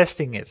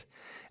 testing it.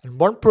 And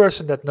one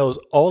person that knows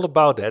all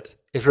about that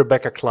is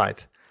Rebecca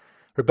Clyde.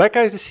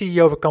 Rebecca is the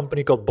CEO of a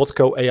company called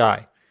Botco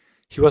AI.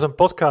 She was on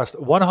podcast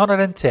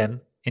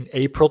 110 in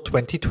April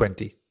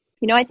 2020.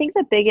 I think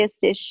the biggest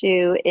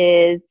issue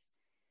is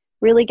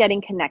really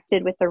getting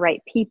connected with the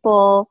right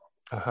people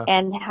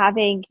and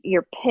having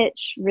your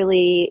pitch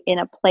really in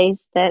a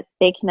place that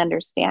they can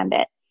understand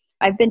it.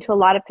 I've been to a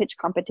lot of pitch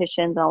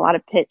competitions and a lot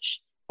of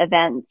pitch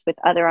events with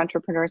other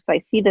entrepreneurs, so I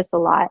see this a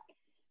lot,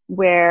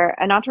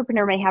 where an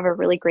entrepreneur may have a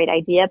really great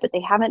idea, but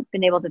they haven't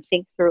been able to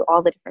think through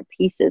all the different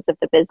pieces of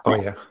the business.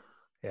 Oh,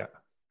 yeah.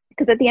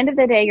 Because at the end of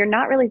the day, you're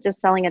not really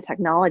just selling a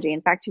technology.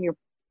 In fact, your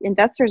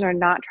investors are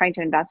not trying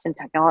to invest in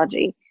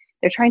technology.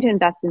 They're trying to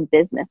invest in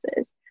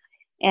businesses.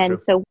 And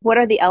so what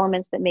are the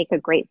elements that make a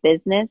great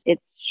business?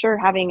 It's sure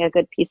having a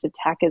good piece of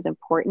tech is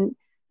important,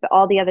 but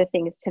all the other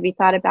things, have you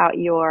thought about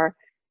your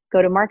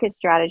go-to-market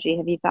strategy?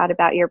 Have you thought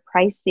about your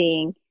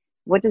pricing?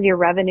 What does your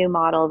revenue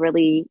model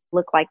really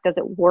look like? Does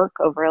it work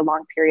over a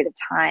long period of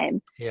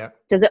time? Yeah.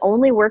 Does it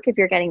only work if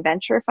you're getting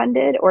venture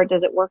funded, or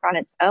does it work on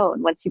its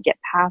own once you get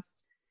past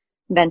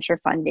venture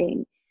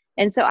funding?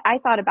 And so I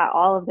thought about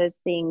all of those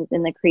things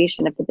in the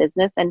creation of the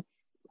business. And,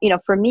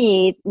 for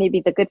me,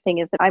 maybe the good thing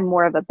is that I'm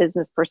more of a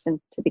business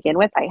person to begin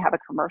with. I have a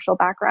commercial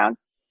background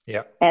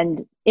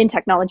and in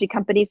technology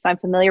companies. So I'm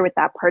familiar with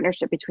that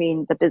partnership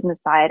between the business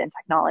side and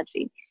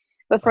technology.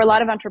 But for a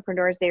lot of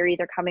entrepreneurs, they're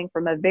either coming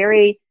from a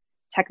very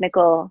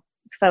technical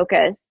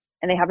focus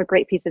and they have a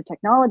great piece of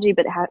technology,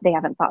 but they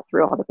haven't thought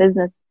through all the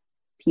business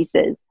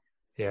pieces.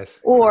 Yes.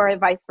 Or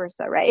vice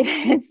versa,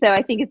 right? So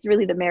I think it's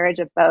really the marriage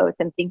of both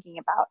and thinking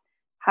about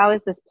how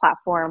is this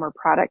platform or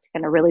product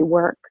going to really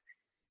work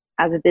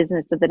as a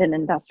business so that an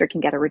investor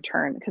can get a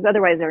return, because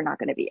otherwise they're not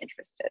going to be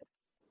interested.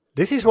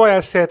 This is why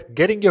I said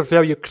getting your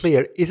value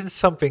clear isn't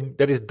something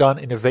that is done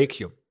in a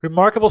vacuum.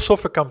 Remarkable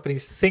software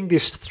companies think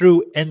this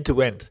through end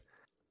to end.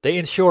 They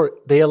ensure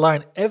they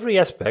align every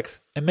aspect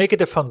and make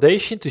it a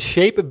foundation to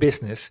shape a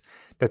business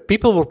that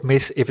people would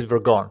miss if it were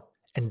gone,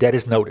 and that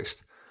is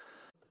noticed.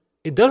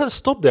 It doesn't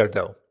stop there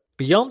though.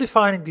 Beyond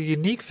defining the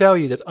unique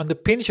value that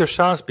underpins your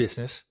SaaS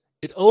business,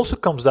 It also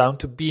comes down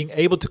to being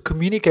able to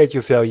communicate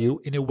your value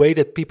in a way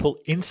that people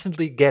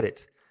instantly get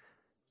it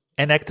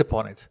and act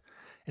upon it.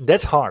 And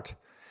that's hard.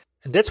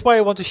 And that's why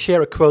I want to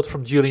share a quote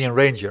from Julian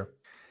Ranger.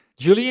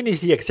 Julian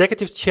is the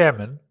executive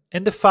chairman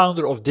and the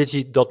founder of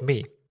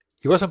Digi.me.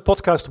 He was on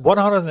podcast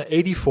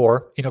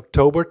 184 in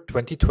October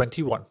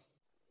 2021.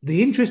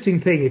 The interesting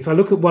thing, if I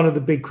look at one of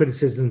the big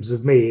criticisms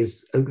of me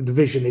is the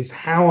vision, is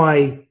how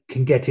I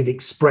can get it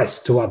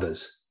expressed to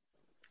others,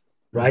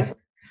 right?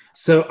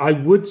 So I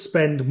would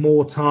spend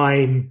more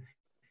time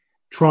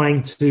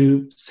trying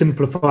to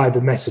simplify the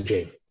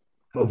messaging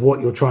of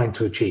what you're trying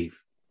to achieve,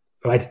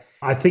 right?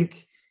 I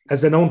think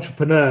as an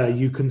entrepreneur,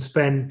 you can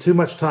spend too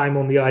much time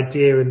on the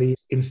idea and the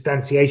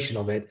instantiation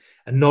of it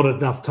and not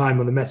enough time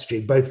on the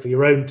messaging, both for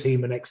your own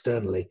team and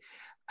externally.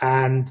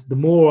 And the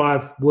more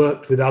I've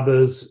worked with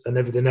others and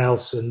everything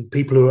else and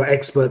people who are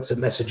experts at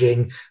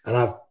messaging, and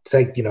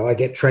I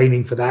get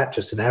training for that,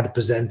 just in how to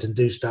present and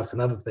do stuff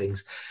and other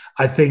things.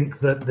 I think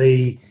that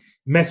the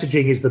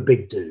messaging is the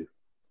big do,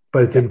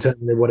 both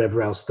internally and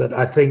whatever else, that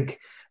I think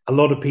a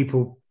lot of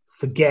people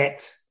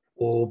forget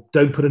or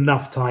don't put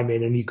enough time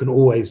in, and you can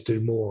always do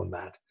more on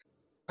that.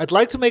 I'd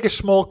like to make a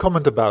small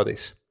comment about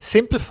this.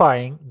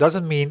 Simplifying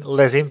doesn't mean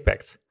less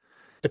impact.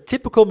 A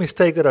typical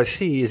mistake that I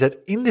see is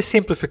that in the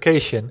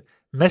simplification,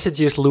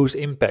 messages lose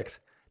impact.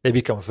 They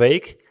become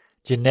vague,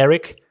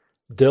 generic,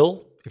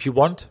 dull, if you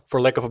want,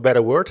 for lack of a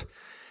better word.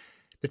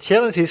 The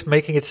challenge is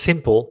making it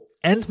simple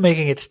and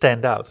making it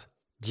stand out.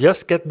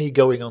 Just get me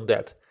going on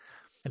that.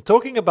 And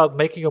talking about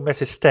making your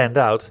message stand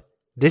out,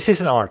 this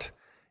is an art.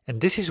 And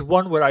this is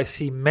one where I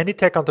see many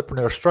tech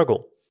entrepreneurs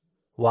struggle.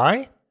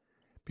 Why?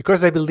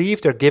 Because they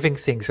believe they're giving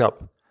things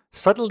up.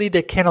 Suddenly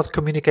they cannot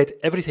communicate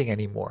everything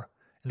anymore.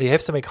 And they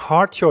have to make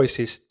hard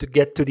choices to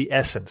get to the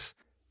essence.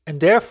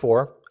 And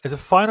therefore, as a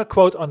final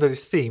quote under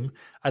this theme,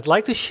 I'd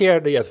like to share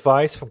the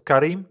advice from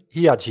Karim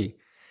Hiaji.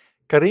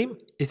 Karim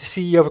is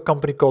the CEO of a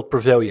company called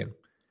Prevailion.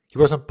 He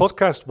was on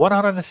podcast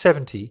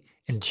 170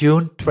 in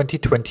June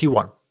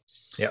 2021.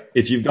 Yeah.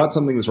 If you've got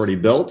something that's already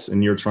built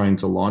and you're trying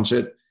to launch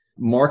it,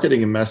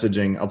 marketing and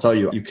messaging, I'll tell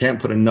you, you can't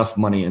put enough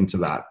money into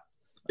that.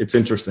 It's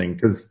interesting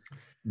because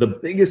the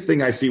biggest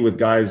thing I see with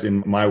guys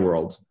in my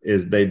world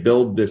is they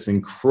build this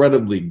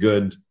incredibly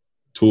good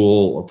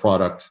tool or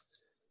product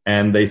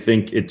and they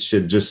think it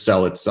should just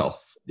sell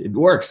itself. It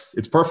works.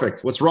 It's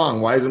perfect. What's wrong?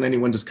 Why isn't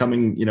anyone just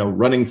coming,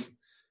 running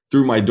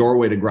through my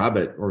doorway to grab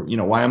it? Or,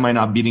 why am I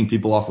not beating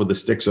people off with a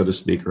stick, so to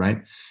speak,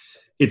 right?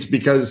 It's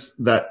because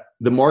that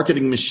the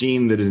marketing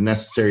machine that is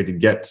necessary to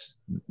get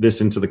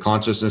this into the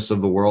consciousness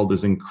of the world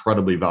is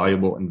incredibly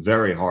valuable and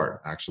very hard,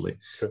 actually.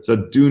 Sure. So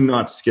do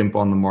not skimp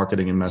on the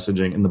marketing and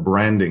messaging and the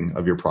branding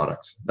of your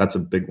product. That's a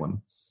big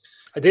one.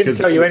 I didn't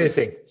tell you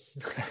anything.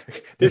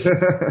 This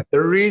is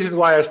the reason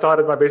why I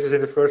started my business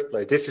in the first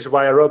place. This is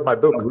why I wrote my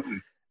book. Oh,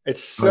 really?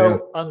 It's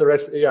so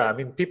underestimated. Yeah, I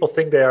mean, people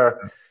think they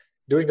are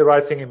doing the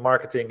right thing in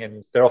marketing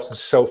and they're often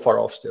so far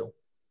off still.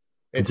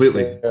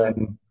 Completely.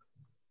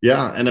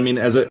 Yeah. And I mean,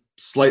 as a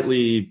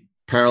slightly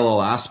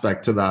parallel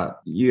aspect to that,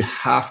 you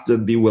have to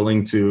be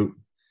willing to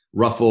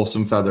ruffle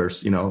some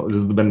feathers. This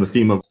has been the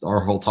theme of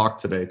our whole talk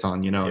today,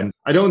 Ton, and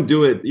I don't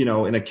do it,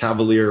 in a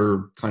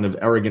cavalier kind of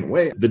arrogant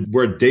way.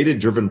 We're a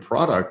data-driven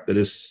product that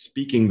is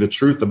speaking the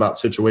truth about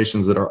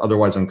situations that are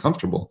otherwise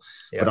uncomfortable.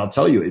 Yeah. But I'll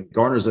tell you, it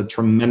garners a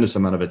tremendous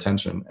amount of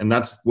attention. And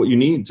that's what you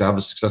need to have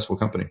a successful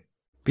company.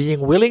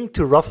 Being willing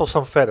to ruffle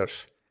some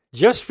feathers.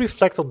 Just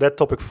reflect on that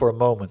topic for a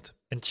moment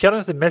and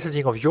challenge the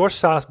messaging of your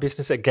SaaS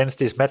business against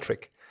this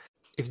metric.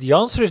 If the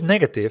answer is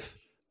negative,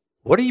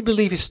 what do you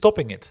believe is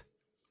stopping it?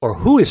 Or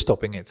who is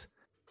stopping it?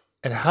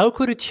 And how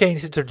could it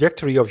change the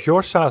trajectory of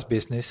your SaaS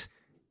business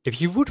if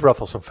you would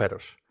ruffle some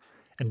feathers?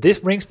 And this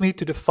brings me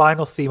to the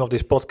final theme of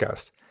this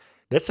podcast.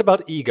 That's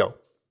about ego,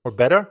 or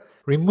better,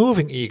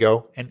 removing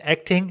ego and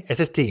acting as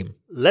a team.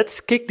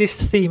 Let's kick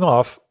this theme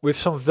off with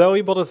some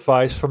valuable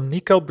advice from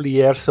Nico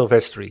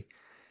Blier-Silvestri.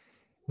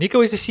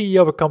 Nico is the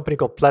CEO of a company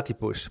called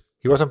Platypus.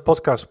 He was on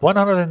podcast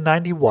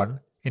 191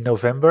 in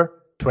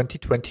November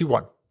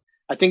 2021.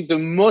 I think the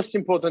most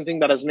important thing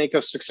that has made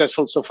us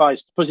successful so far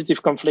is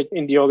positive conflict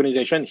in the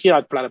organization here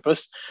at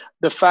Platypus.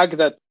 The fact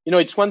that,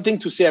 it's one thing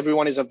to say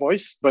everyone is a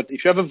voice, but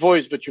if you have a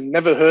voice, but you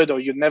never heard or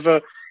you never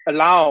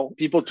allow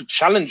people to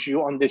challenge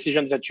you on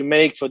decisions that you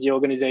make for the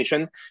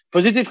organization,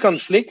 positive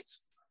conflict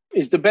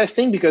is the best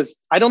thing because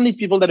I don't need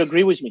people that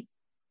agree with me.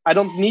 I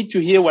don't need to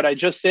hear what I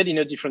just said in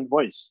a different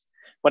voice.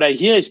 What I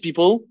hear is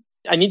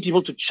I need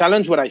people to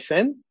challenge what I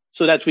said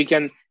so that we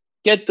can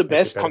get the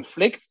best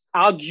conflict,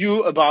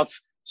 argue about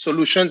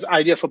solutions,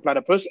 idea for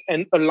Platypus,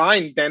 and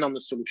align then on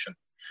the solution.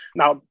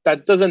 Now,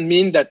 that doesn't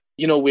mean that,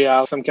 we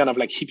are some kind of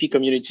like hippie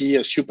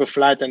community, super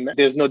flat, and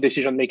there's no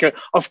decision maker.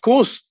 Of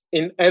course,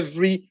 in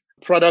every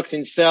product,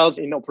 in sales,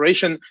 in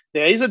operation,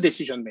 there is a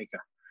decision maker.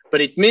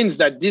 But it means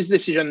that this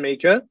decision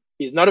maker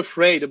is not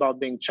afraid about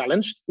being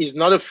challenged, is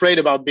not afraid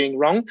about being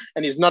wrong,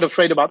 and is not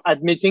afraid about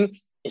admitting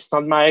it's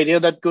not my idea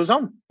that goes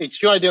on.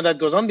 It's your idea that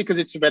goes on because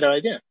it's a better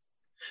idea.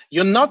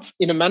 You're not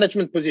in a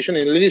management position,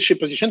 in a leadership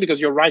position because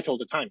you're right all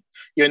the time.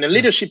 You're in a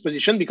leadership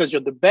position because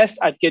you're the best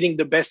at getting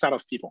the best out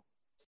of people.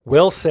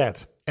 Well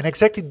said. And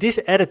exactly this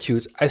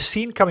attitude I've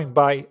seen coming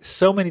by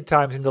so many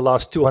times in the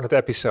last 200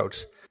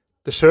 episodes.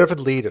 The servant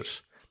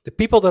leaders, the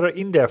people that are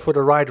in there for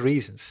the right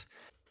reasons,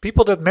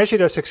 people that measure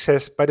their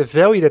success by the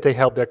value that they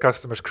help their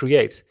customers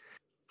create.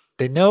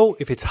 They know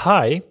if it's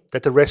high,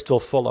 that the rest will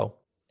follow.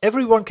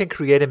 Everyone can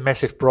create a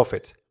massive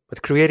profit,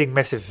 but creating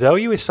massive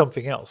value is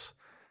something else.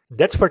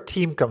 That's where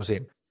team comes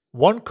in.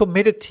 One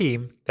committed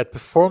team that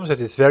performs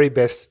at its very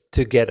best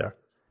together.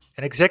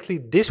 And exactly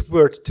this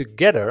word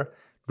together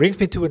brings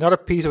me to another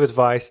piece of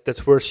advice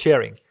that's worth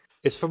sharing.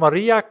 It's from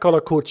Maria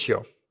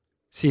Colacurcio.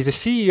 She's the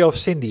CEO of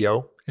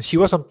Syndio, and she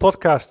was on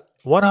podcast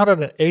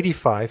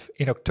 185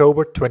 in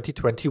October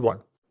 2021.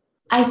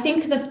 I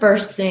think the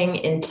first thing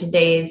in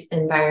today's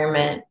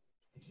environment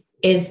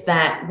is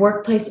that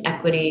workplace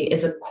equity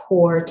is a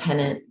core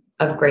tenet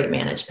of great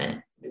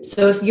management.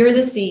 So if you're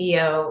the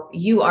CEO,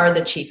 you are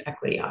the chief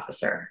equity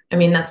officer. I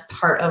mean, that's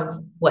part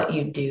of what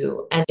you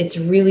do. And it's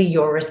really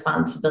your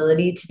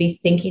responsibility to be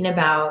thinking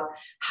about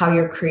how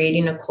you're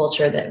creating a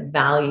culture that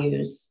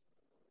values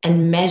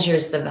and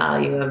measures the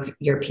value of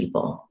your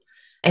people.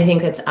 I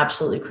think that's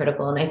absolutely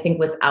critical. And I think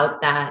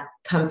without that,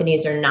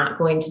 companies are not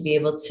going to be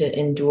able to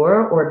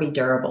endure or be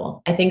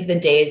durable. I think the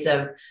days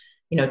of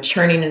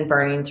churning and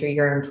burning through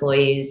your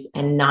employees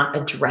and not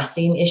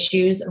addressing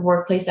issues of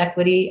workplace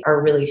equity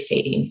are really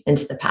fading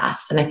into the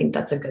past. And I think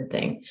that's a good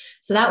thing.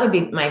 So that would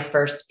be my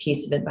first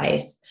piece of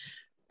advice.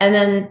 And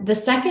then the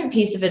second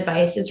piece of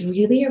advice is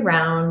really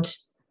around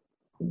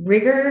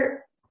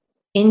rigor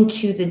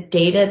into the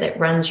data that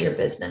runs your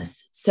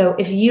business. So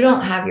if you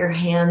don't have your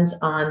hands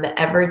on the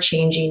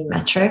ever-changing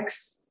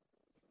metrics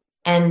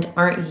and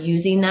aren't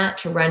using that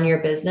to run your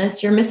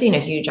business, you're missing a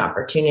huge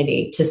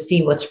opportunity to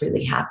see what's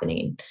really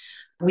happening.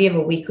 We have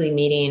a weekly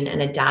meeting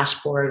and a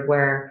dashboard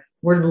where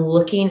we're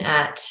looking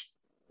at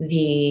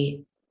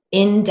the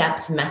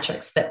in-depth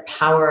metrics that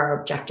power our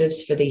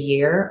objectives for the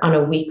year on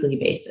a weekly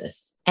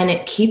basis. And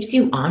it keeps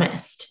you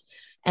honest.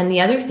 And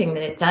the other thing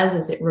that it does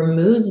is it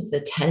removes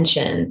the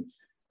tension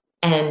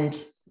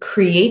and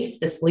creates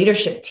this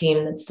leadership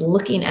team that's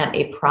looking at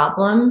a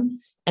problem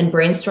and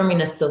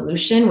brainstorming a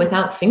solution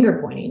without finger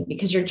pointing,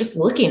 because you're just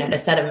looking at a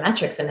set of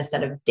metrics and a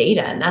set of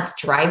data, and that's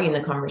driving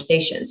the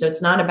conversation. So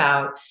it's not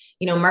about,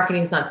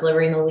 marketing's not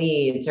delivering the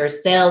leads, or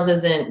sales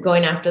isn't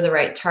going after the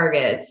right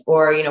targets,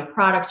 or,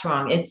 products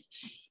wrong. It's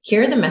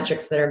here are the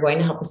metrics that are going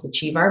to help us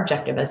achieve our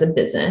objective as a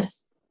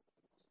business.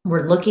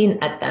 We're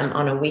looking at them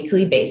on a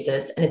weekly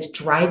basis, and it's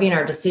driving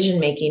our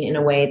decision-making in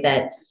a way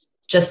that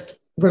just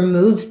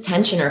removes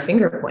tension or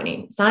finger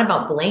pointing. It's not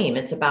about blame.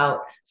 It's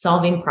about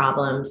solving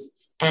problems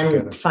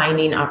and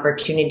finding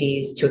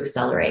opportunities to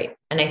accelerate.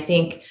 And I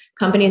think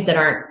companies that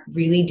aren't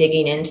really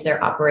digging into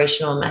their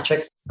operational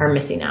metrics are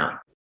missing out.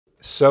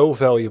 So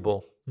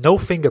valuable. No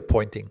finger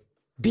pointing.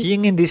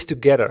 Being in this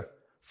together.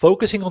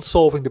 Focusing on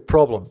solving the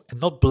problem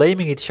and not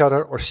blaming each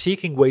other or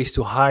seeking ways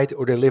to hide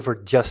or deliver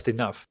just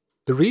enough.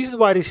 The reason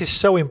why this is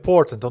so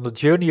important on the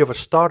journey of a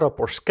startup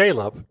or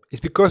scale-up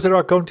is because there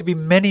are going to be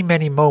many,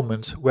 many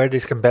moments where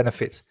this can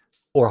benefit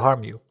or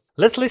harm you.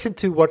 Let's listen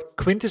to what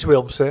Quintus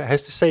Wilmse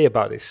has to say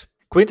about this.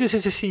 Quintus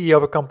is the CEO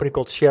of a company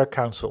called Share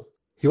Council.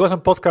 He was on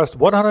podcast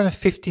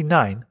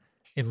 159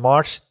 in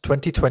March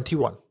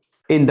 2021.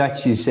 In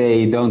Dutch you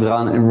say don't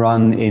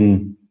run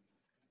in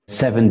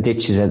 7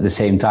 ditches at the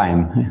same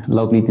time.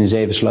 Loop niet in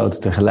 7 sloten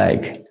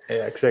tegelijk.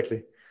 Yeah,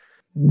 exactly.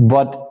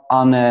 But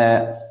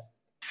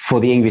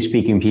for the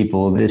English-speaking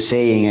people, the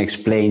saying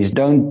explains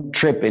don't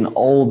trip in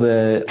all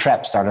the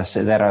traps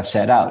that are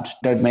set out.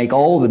 Don't make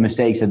all the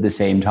mistakes at the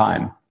same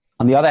time.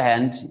 On the other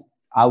hand,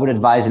 I would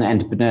advise an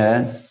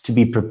entrepreneur to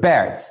be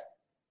prepared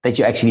that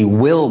you actually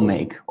will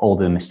make all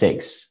the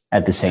mistakes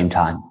at the same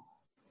time.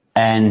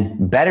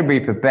 And better be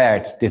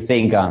prepared to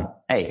think on,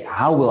 hey,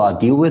 how will I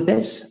deal with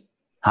this?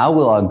 How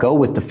will I go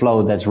with the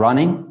flow that's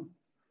running?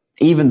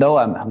 Even though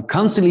I'm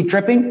constantly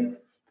tripping,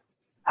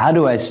 how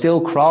do I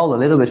still crawl a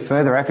little bit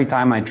further every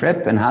time I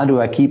trip? And how do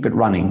I keep it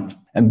running?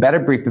 And better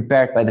be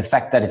prepared by the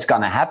fact that it's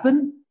going to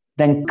happen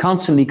than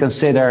constantly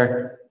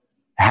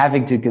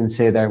having to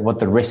consider what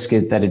the risk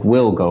is that it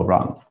will go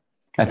wrong.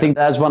 I think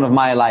that's one of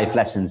my life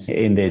lessons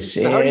in this.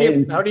 So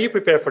how do you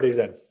prepare for this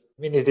then?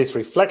 I mean, is this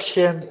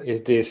reflection?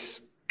 Is this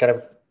kind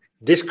of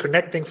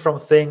disconnecting from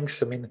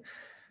things? I mean,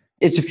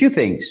 it's a few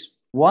things.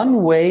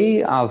 One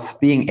way of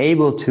being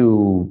able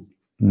to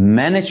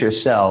manage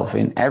yourself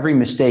in every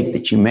mistake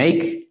that you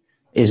make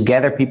is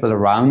gather people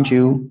around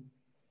you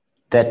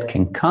that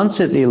can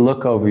constantly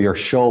look over your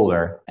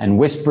shoulder and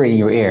whisper in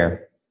your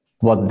ear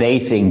what they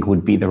think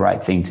would be the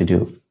right thing to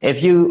do.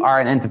 If you are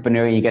an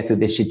entrepreneur and you get to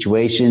this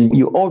situation,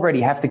 you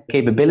already have the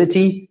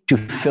capability to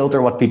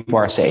filter what people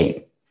are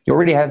saying. You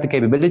already have the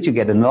capability to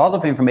get a lot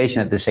of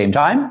information at the same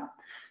time,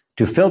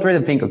 to filter it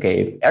and think,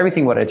 okay, if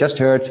everything what I just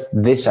heard,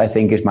 this I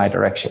think is my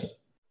direction.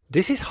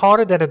 This is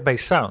harder than it may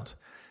sound.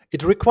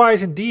 It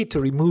requires indeed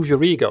to remove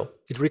your ego.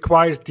 It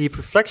requires deep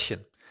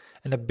reflection.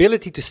 an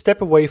ability to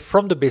step away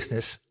from the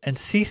business and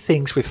see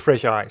things with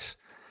fresh eyes,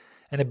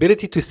 an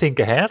ability to think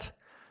ahead,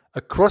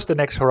 across the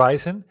next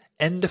horizon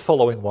and the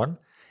following one,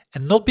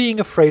 and not being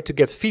afraid to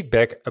get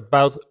feedback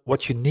about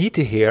what you need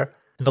to hear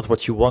and not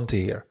what you want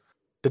to hear.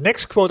 The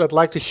next quote I'd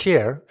like to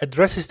share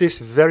addresses this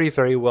very,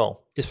 very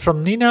well. It's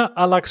from Nina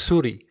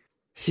Alaksuri.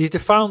 She's the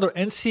founder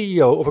and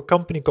CEO of a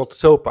company called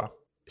Sopa.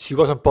 She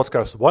was on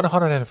podcast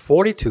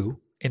 142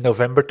 in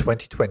November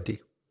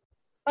 2020.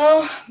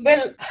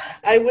 Well,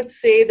 I would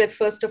say that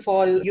first of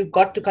all, you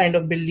got to kind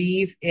of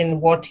believe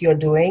in what you're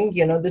doing.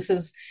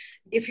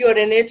 If you're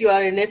in it, you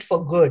are in it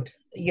for good.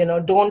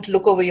 Don't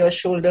look over your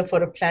shoulder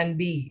for a plan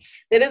B.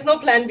 There is no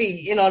plan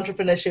B in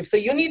entrepreneurship. So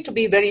you need to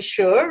be very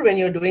sure when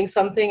you're doing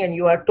something and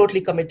you are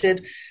totally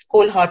committed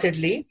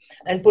wholeheartedly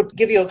and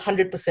give your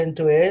 100%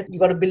 to it. You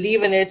got to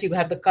believe in it. You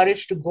have the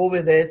courage to go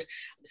with it.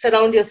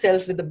 Surround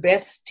yourself with the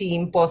best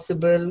team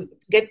possible.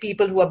 Get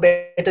people who are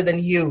better than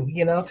you.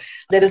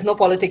 There is no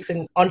politics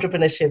in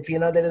entrepreneurship.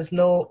 There is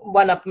no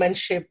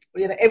one-upmanship.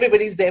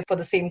 Everybody's there for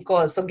the same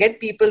cause. So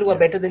get people who are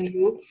better than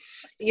you.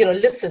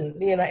 Listen,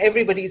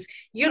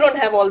 you don't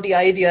have all the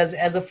ideas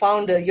as a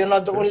founder. You're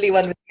not the only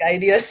one with the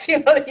ideas.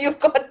 You've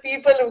got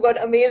people who've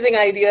got amazing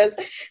ideas.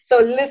 So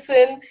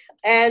listen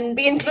and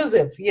be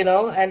inclusive,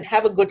 and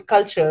have a good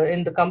culture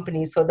in the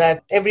company so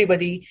that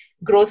everybody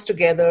grows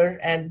together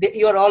and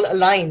you're all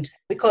aligned,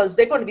 because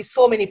there are going to be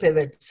so many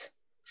pivots.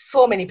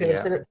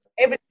 Yeah.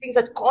 Everything's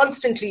are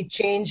constantly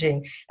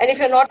changing. And if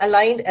you're not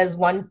aligned as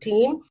one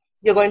team,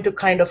 you're going to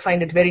kind of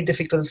find it very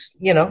difficult,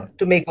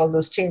 to make all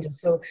those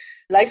changes. So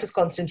life is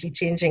constantly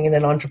changing in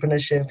an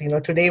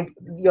entrepreneurship. Today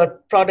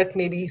your product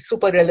may be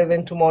super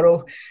relevant,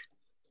 tomorrow,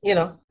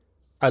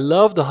 I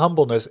love the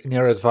humbleness in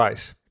your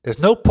advice. There's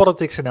no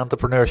politics in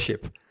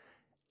entrepreneurship.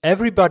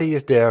 Everybody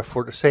is there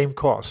for the same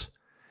cause.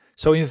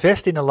 So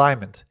invest in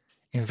alignment.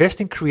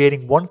 Invest in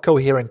creating one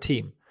coherent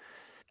team.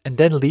 And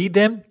then lead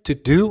them to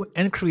do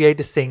and create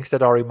the things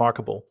that are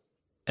remarkable.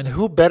 And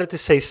who better to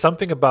say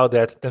something about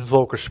that than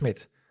Volker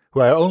Schmidt,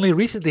 who I only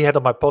recently had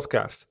on my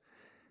podcast.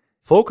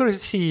 Volker is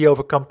the CEO of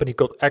a company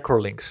called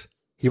Acrolinx.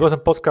 He was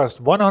on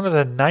podcast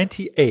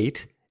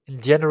 198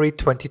 in January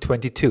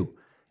 2022.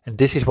 And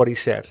this is what he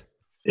said.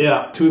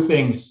 Yeah, two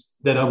things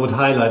that I would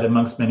highlight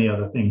amongst many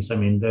other things.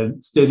 There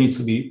still needs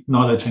to be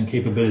knowledge and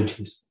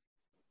capabilities.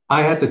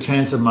 I had the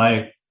chance in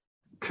my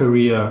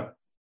career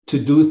to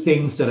do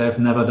things that I've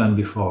never done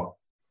before,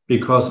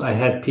 because I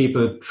had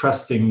people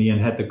trusting me and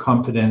had the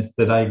confidence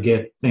that I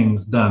get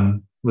things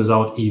done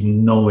without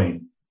even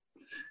knowing.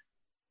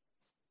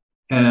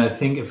 And I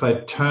think if I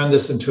turn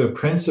this into a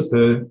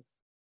principle,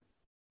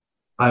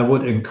 I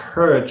would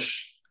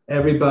encourage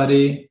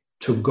everybody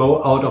to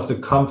go out of the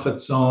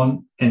comfort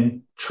zone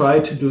and try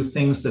to do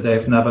things that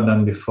they've never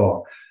done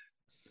before.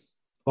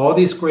 All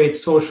these great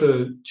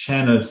social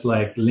channels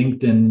like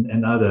LinkedIn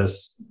and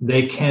others,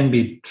 they can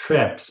be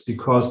traps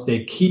because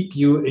they keep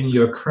you in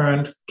your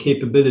current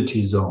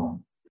capability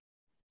zone.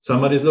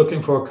 Somebody's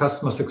looking for a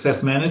customer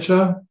success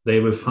manager, they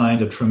will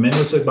find a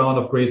tremendous amount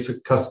of great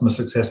customer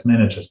success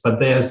managers. But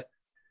there's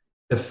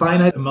a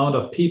finite amount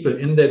of people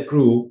in that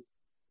group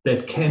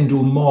that can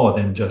do more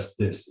than just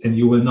this, and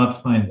you will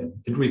not find them.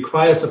 It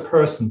requires a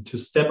person to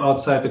step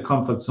outside the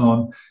comfort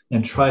zone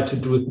and try to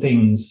do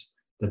things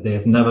that they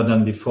have never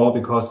done before,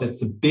 because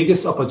that's the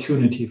biggest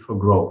opportunity for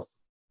growth.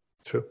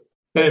 True.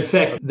 And in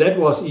fact, that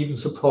was even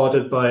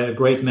supported by a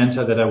great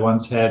mentor that I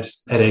once had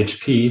at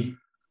HP,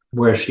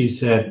 where she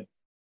said,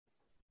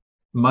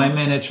 my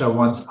manager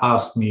once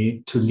asked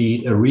me to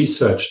lead a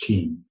research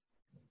team,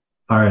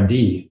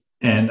 R&D.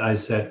 And I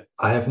said,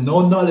 I have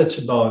no knowledge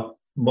about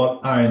what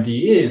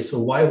R&D is, so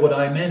why would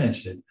I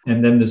manage it?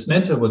 And then this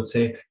mentor would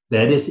say,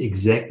 that is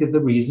exactly the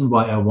reason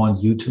why I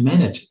want you to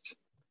manage it.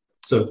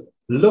 So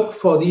look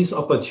for these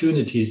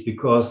opportunities,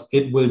 because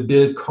it will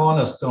build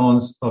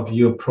cornerstones of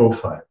your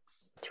profile.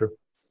 True.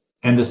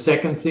 And the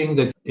second thing,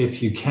 that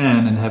if you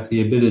can and have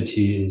the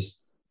ability,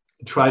 is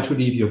try to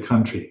leave your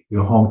country,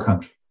 your home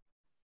country.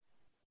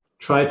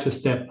 Try to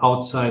step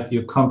outside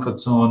your comfort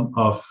zone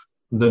of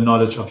the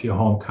knowledge of your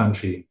home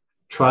country.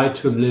 Try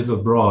to live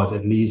abroad,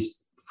 at least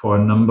for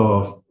a number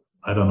of,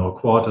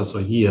 quarters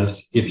or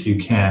years, if you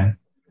can,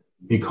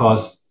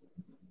 because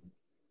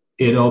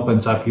it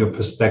opens up your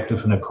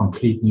perspective in a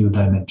complete new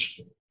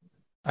dimension.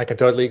 I can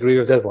totally agree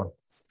with that one.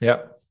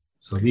 Yeah.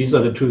 So these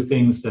are the two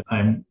things that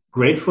I'm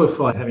grateful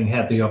for having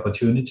had the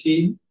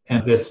opportunity.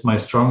 And that's my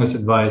strongest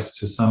advice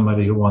to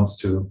somebody who wants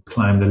to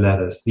climb the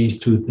ladders. These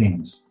two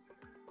things.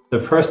 The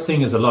first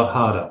thing is a lot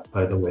harder,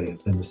 by the way,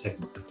 than the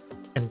second thing.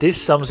 And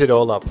this sums it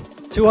all up.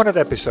 200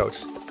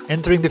 episodes,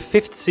 entering the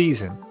 5th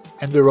season,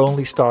 and we're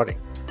only starting.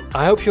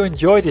 I hope you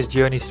enjoyed this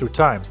journey through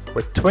time,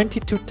 where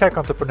 22 tech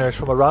entrepreneurs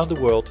from around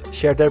the world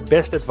share their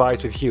best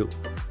advice with you.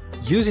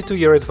 Use it to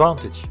your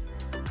advantage.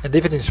 And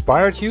if it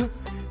inspired you,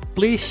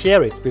 please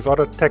share it with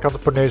other tech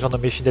entrepreneurs on the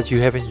mission that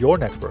you have in your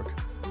network.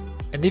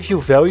 And if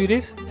you valued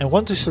it and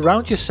want to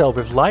surround yourself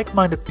with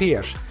like-minded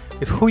peers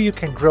with who you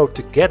can grow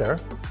together,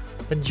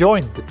 then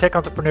join the Tech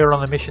Entrepreneur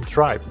on a Mission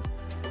tribe.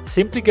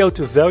 Simply go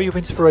to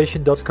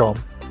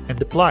valueinspiration.com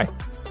and apply.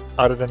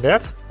 Other than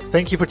that,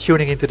 thank you for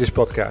tuning into this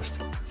podcast.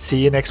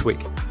 See you next week.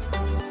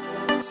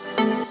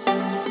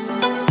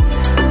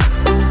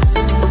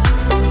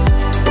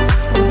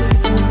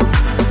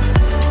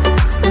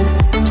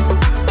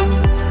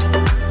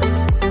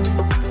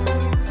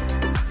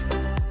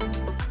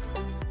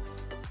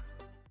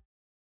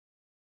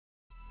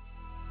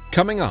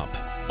 Coming up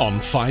on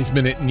 5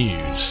 Minute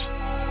News,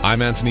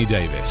 I'm Anthony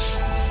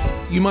Davis.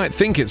 You might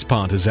think it's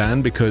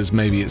partisan because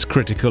maybe it's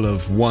critical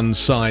of one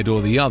side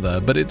or the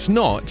other, but it's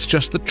not. It's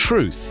just the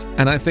truth.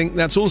 And I think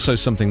that's also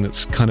something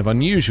that's kind of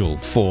unusual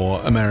for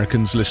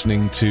Americans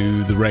listening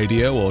to the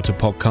radio or to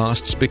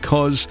podcasts,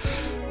 because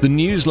the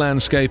news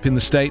landscape in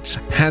the States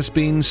has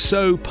been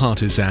so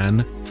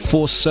partisan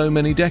for so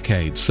many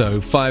decades. So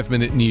 5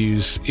 Minute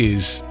News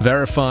is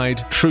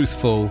verified,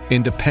 truthful,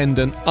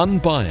 independent,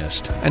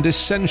 unbiased, and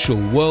essential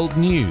world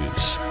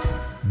news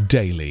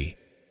daily.